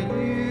for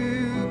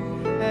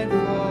you and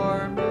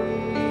for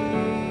me.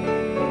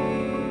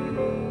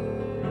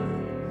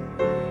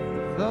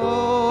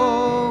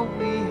 Though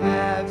we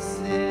have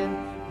sinned,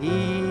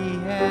 He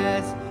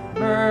has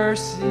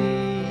mercy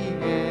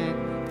and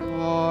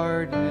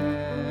pardon.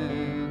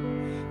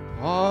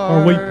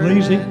 Are we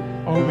pleasing?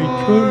 Are we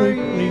truly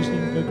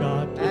pleasing to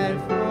God today? And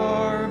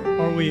for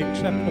Are we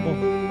acceptable?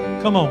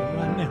 Come on,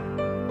 right now.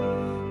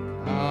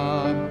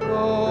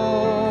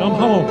 Come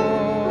home.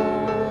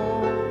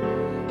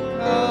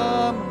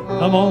 Come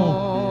Come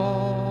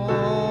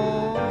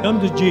on. Come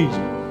to Jesus.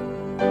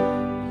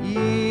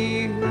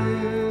 Ye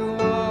who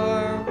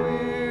are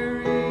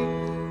weary,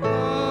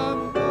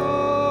 come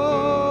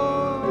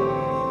home.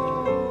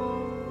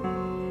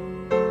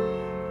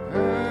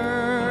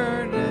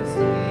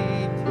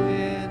 Earnestly,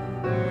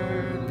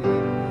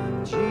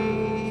 tenderly,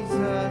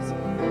 Jesus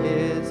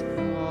is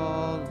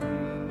calling,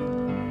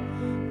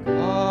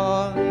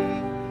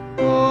 calling,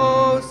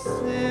 oh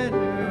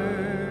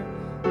sinner,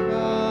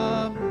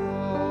 come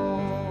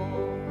home.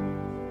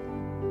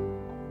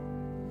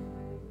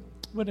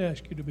 I would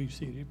ask you to be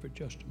seated for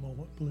just a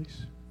moment,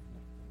 please.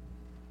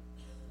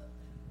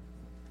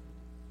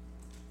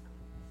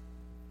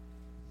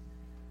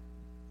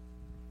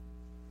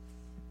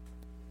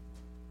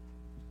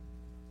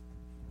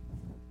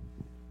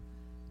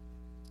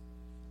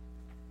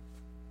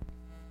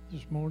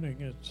 This morning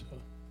it's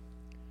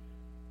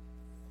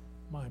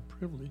my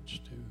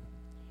privilege to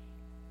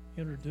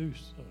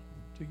introduce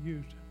to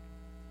you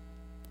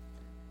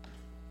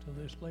to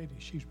this lady.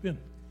 She's been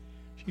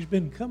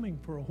coming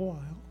for a while.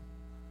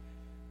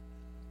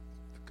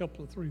 A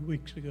couple of 3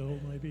 weeks ago,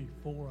 maybe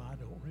 4, I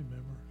don't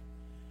remember.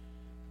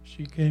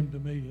 She came to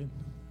me and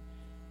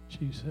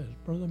she says,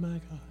 Brother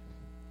Mac,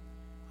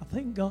 I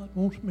think God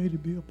wants me to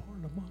be a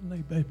part of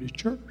Monday Baptist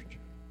Church.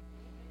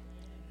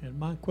 And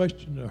my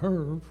question to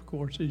her, of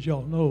course, as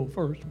y'all know,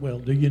 first, well,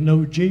 do you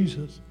know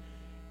Jesus?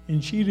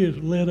 And she just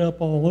lit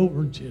up all over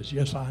and says,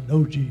 yes, I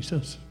know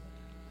Jesus.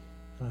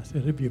 And I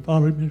said, have you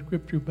followed me in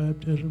Scripture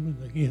baptism?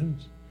 And again,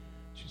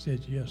 she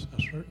said, yes,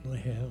 I certainly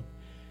have.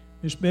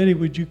 Miss Betty,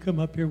 would you come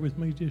up here with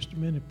me just a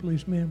minute,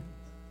 please, ma'am?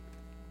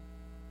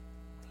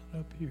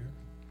 Right up here.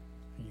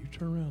 And you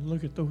turn around and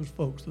look at those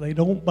folks. They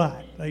don't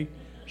bite.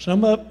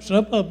 Some of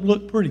them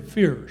look pretty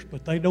fierce,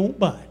 but they don't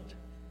bite.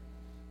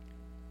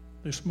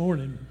 This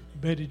morning,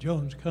 Betty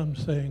Jones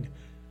comes saying,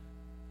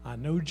 I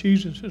know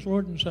Jesus is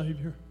Lord and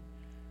Savior.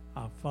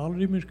 I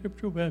followed him in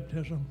scriptural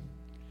baptism,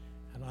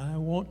 and I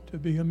want to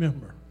be a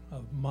member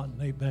of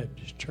Monday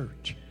Baptist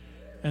Church.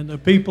 And the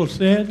people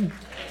said,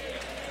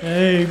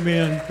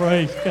 amen.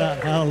 Praise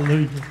God.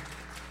 Hallelujah.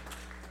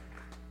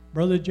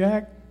 Brother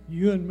Jack,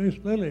 you and Miss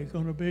Lily are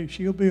going to be,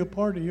 she'll be a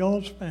part of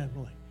y'all's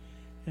family.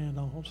 And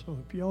also,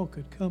 if y'all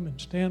could come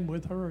and stand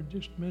with her in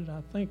just a minute,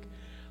 I think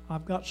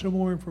I've got some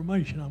more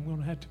information I'm going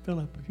to have to fill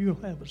up. If you'll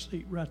have a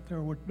seat right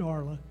there with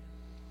Darla,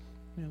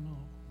 you know.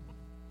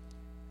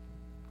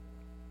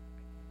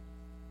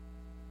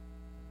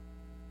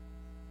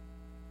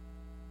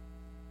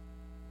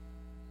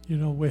 You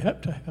know, we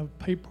have to have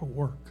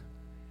paperwork.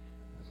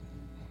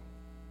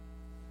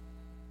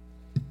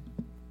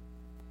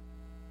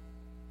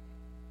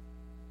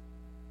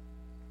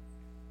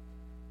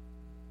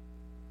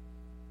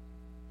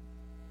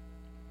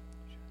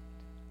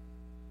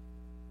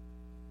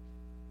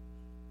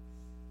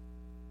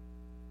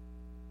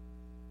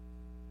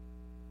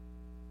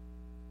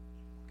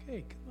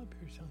 Okay, come up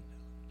here, Chantel.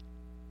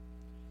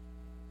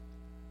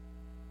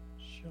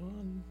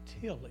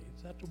 Chantilly,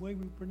 is that the way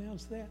we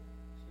pronounce that?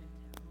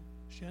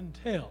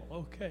 Chantel,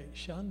 okay,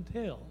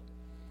 Chantel.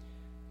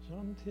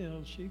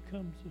 Chantel, she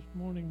comes this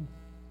morning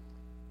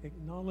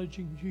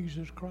acknowledging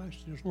Jesus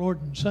Christ as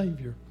Lord and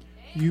Savior.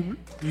 You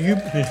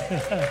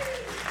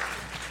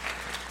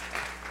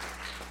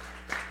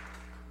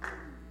I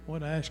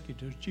want to ask you,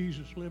 does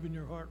Jesus live in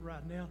your heart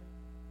right now?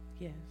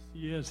 Yes.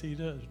 Yes, he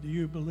does. Do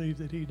you believe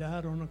that he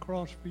died on the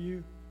cross for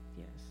you?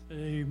 Yes.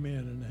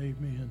 Amen and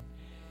amen.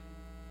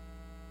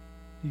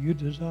 Do you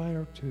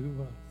desire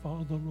to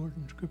follow the Lord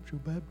in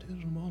scriptural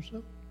baptism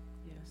also?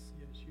 Yes.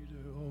 Yes, you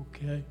do.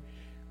 Okay.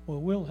 Well,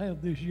 we'll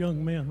have this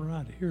young man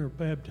right here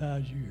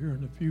baptize you here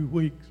in a few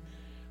weeks.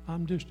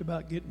 I'm just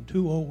about getting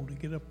too old to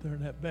get up there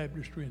in that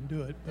baptistry and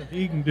do it, but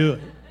he can do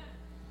it.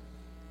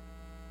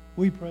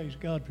 We praise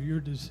God for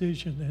your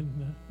decision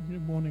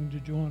and wanting to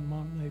join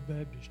Monterey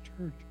Baptist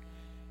Church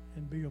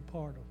and be a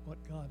part of what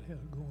God has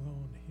going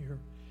on here.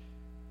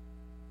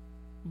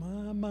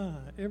 My,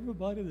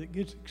 everybody that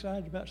gets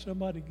excited about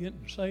somebody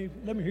getting saved,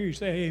 let me hear you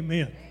say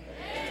amen.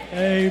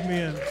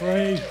 Amen.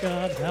 Praise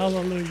God.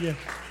 Hallelujah.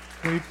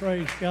 We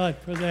praise God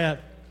for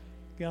that.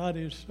 God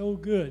is so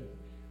good.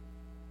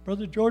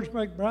 Brother George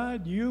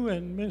McBride, you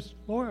and Miss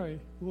Lori,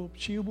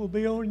 she will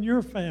be on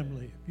your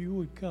family. If you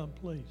would come,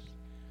 please.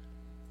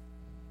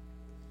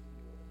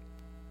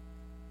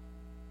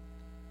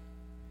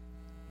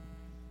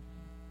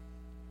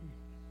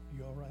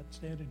 You all right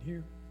standing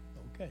here?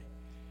 Okay.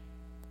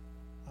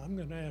 I'm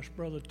going to ask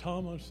Brother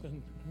Thomas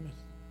and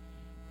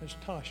Miss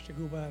Tosh to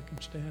go back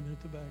and stand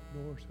at the back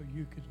door so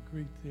you can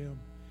greet them.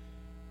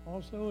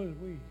 Also, as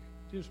we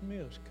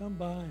dismiss, come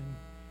by and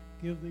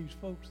give these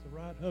folks the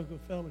right hug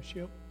of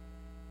fellowship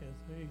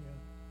as they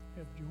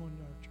have joined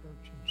our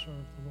church and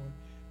served the Lord.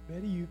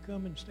 Betty, you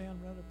come and stand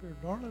right up here.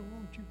 Darling,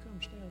 won't you come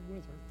stand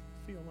with her?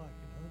 Feel like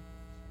it,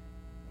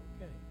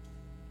 huh? Okay.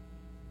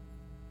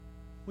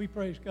 We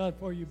praise God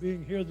for you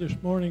being here this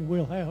morning.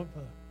 We'll have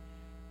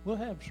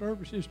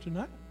services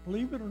tonight,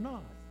 believe it or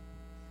not.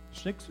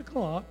 6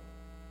 o'clock,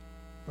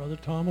 Brother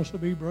Thomas will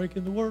be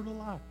breaking the word of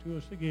life to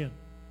us again.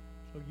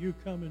 So you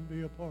come and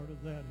be a part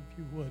of that if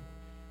you would.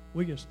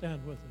 We can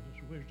stand with us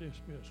as we're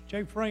dismissed.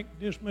 Jay Frank,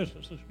 dismiss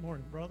us this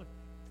morning, brother.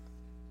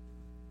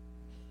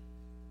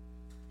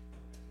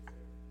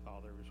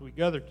 Father, as we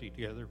gather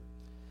together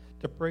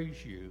to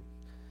praise you,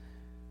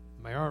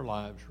 may our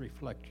lives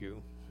reflect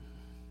you.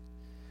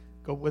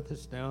 Go with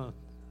us now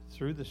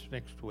through this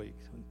next week.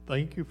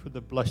 Thank you for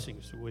the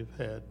blessings that we've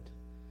had.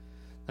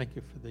 Thank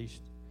you for these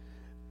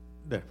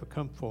that have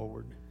come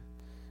forward,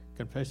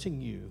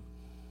 confessing you.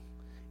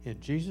 In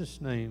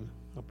Jesus' name,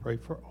 I pray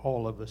for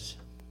all of us.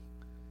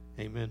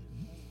 Amen.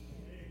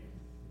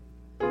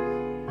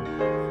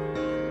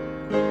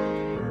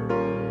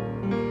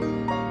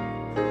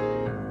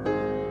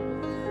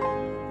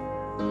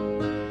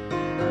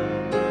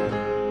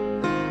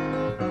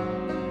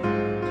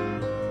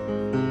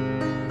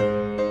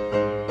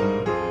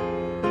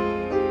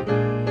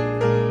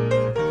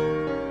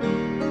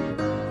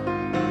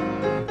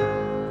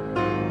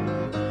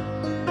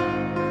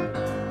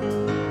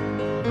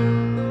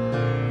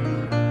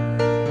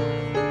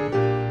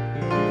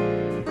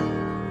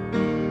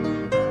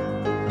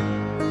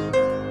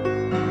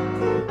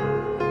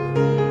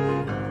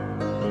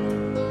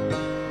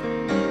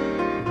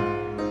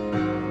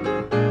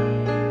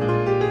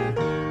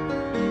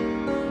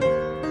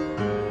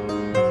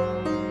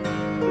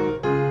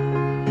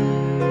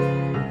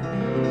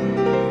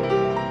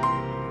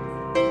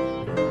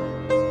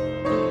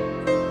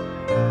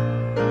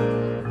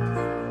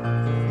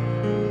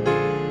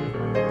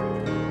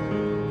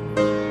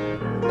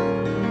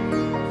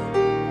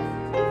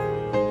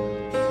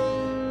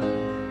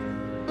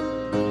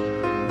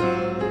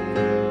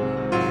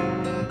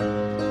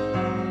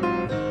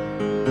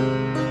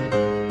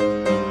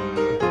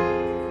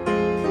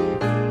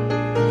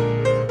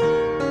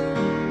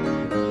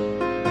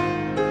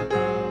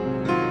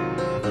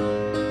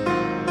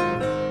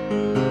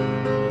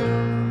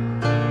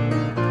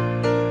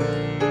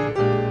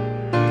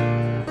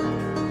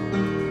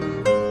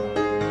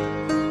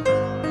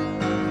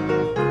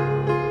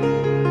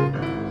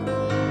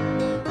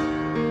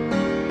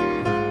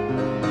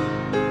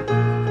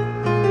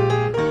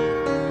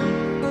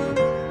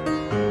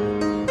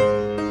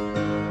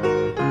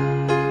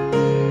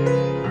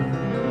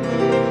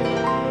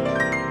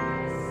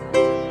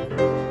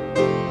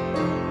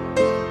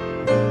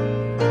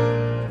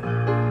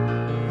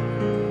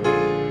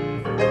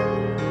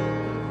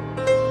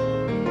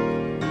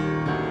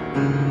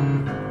 Thank you.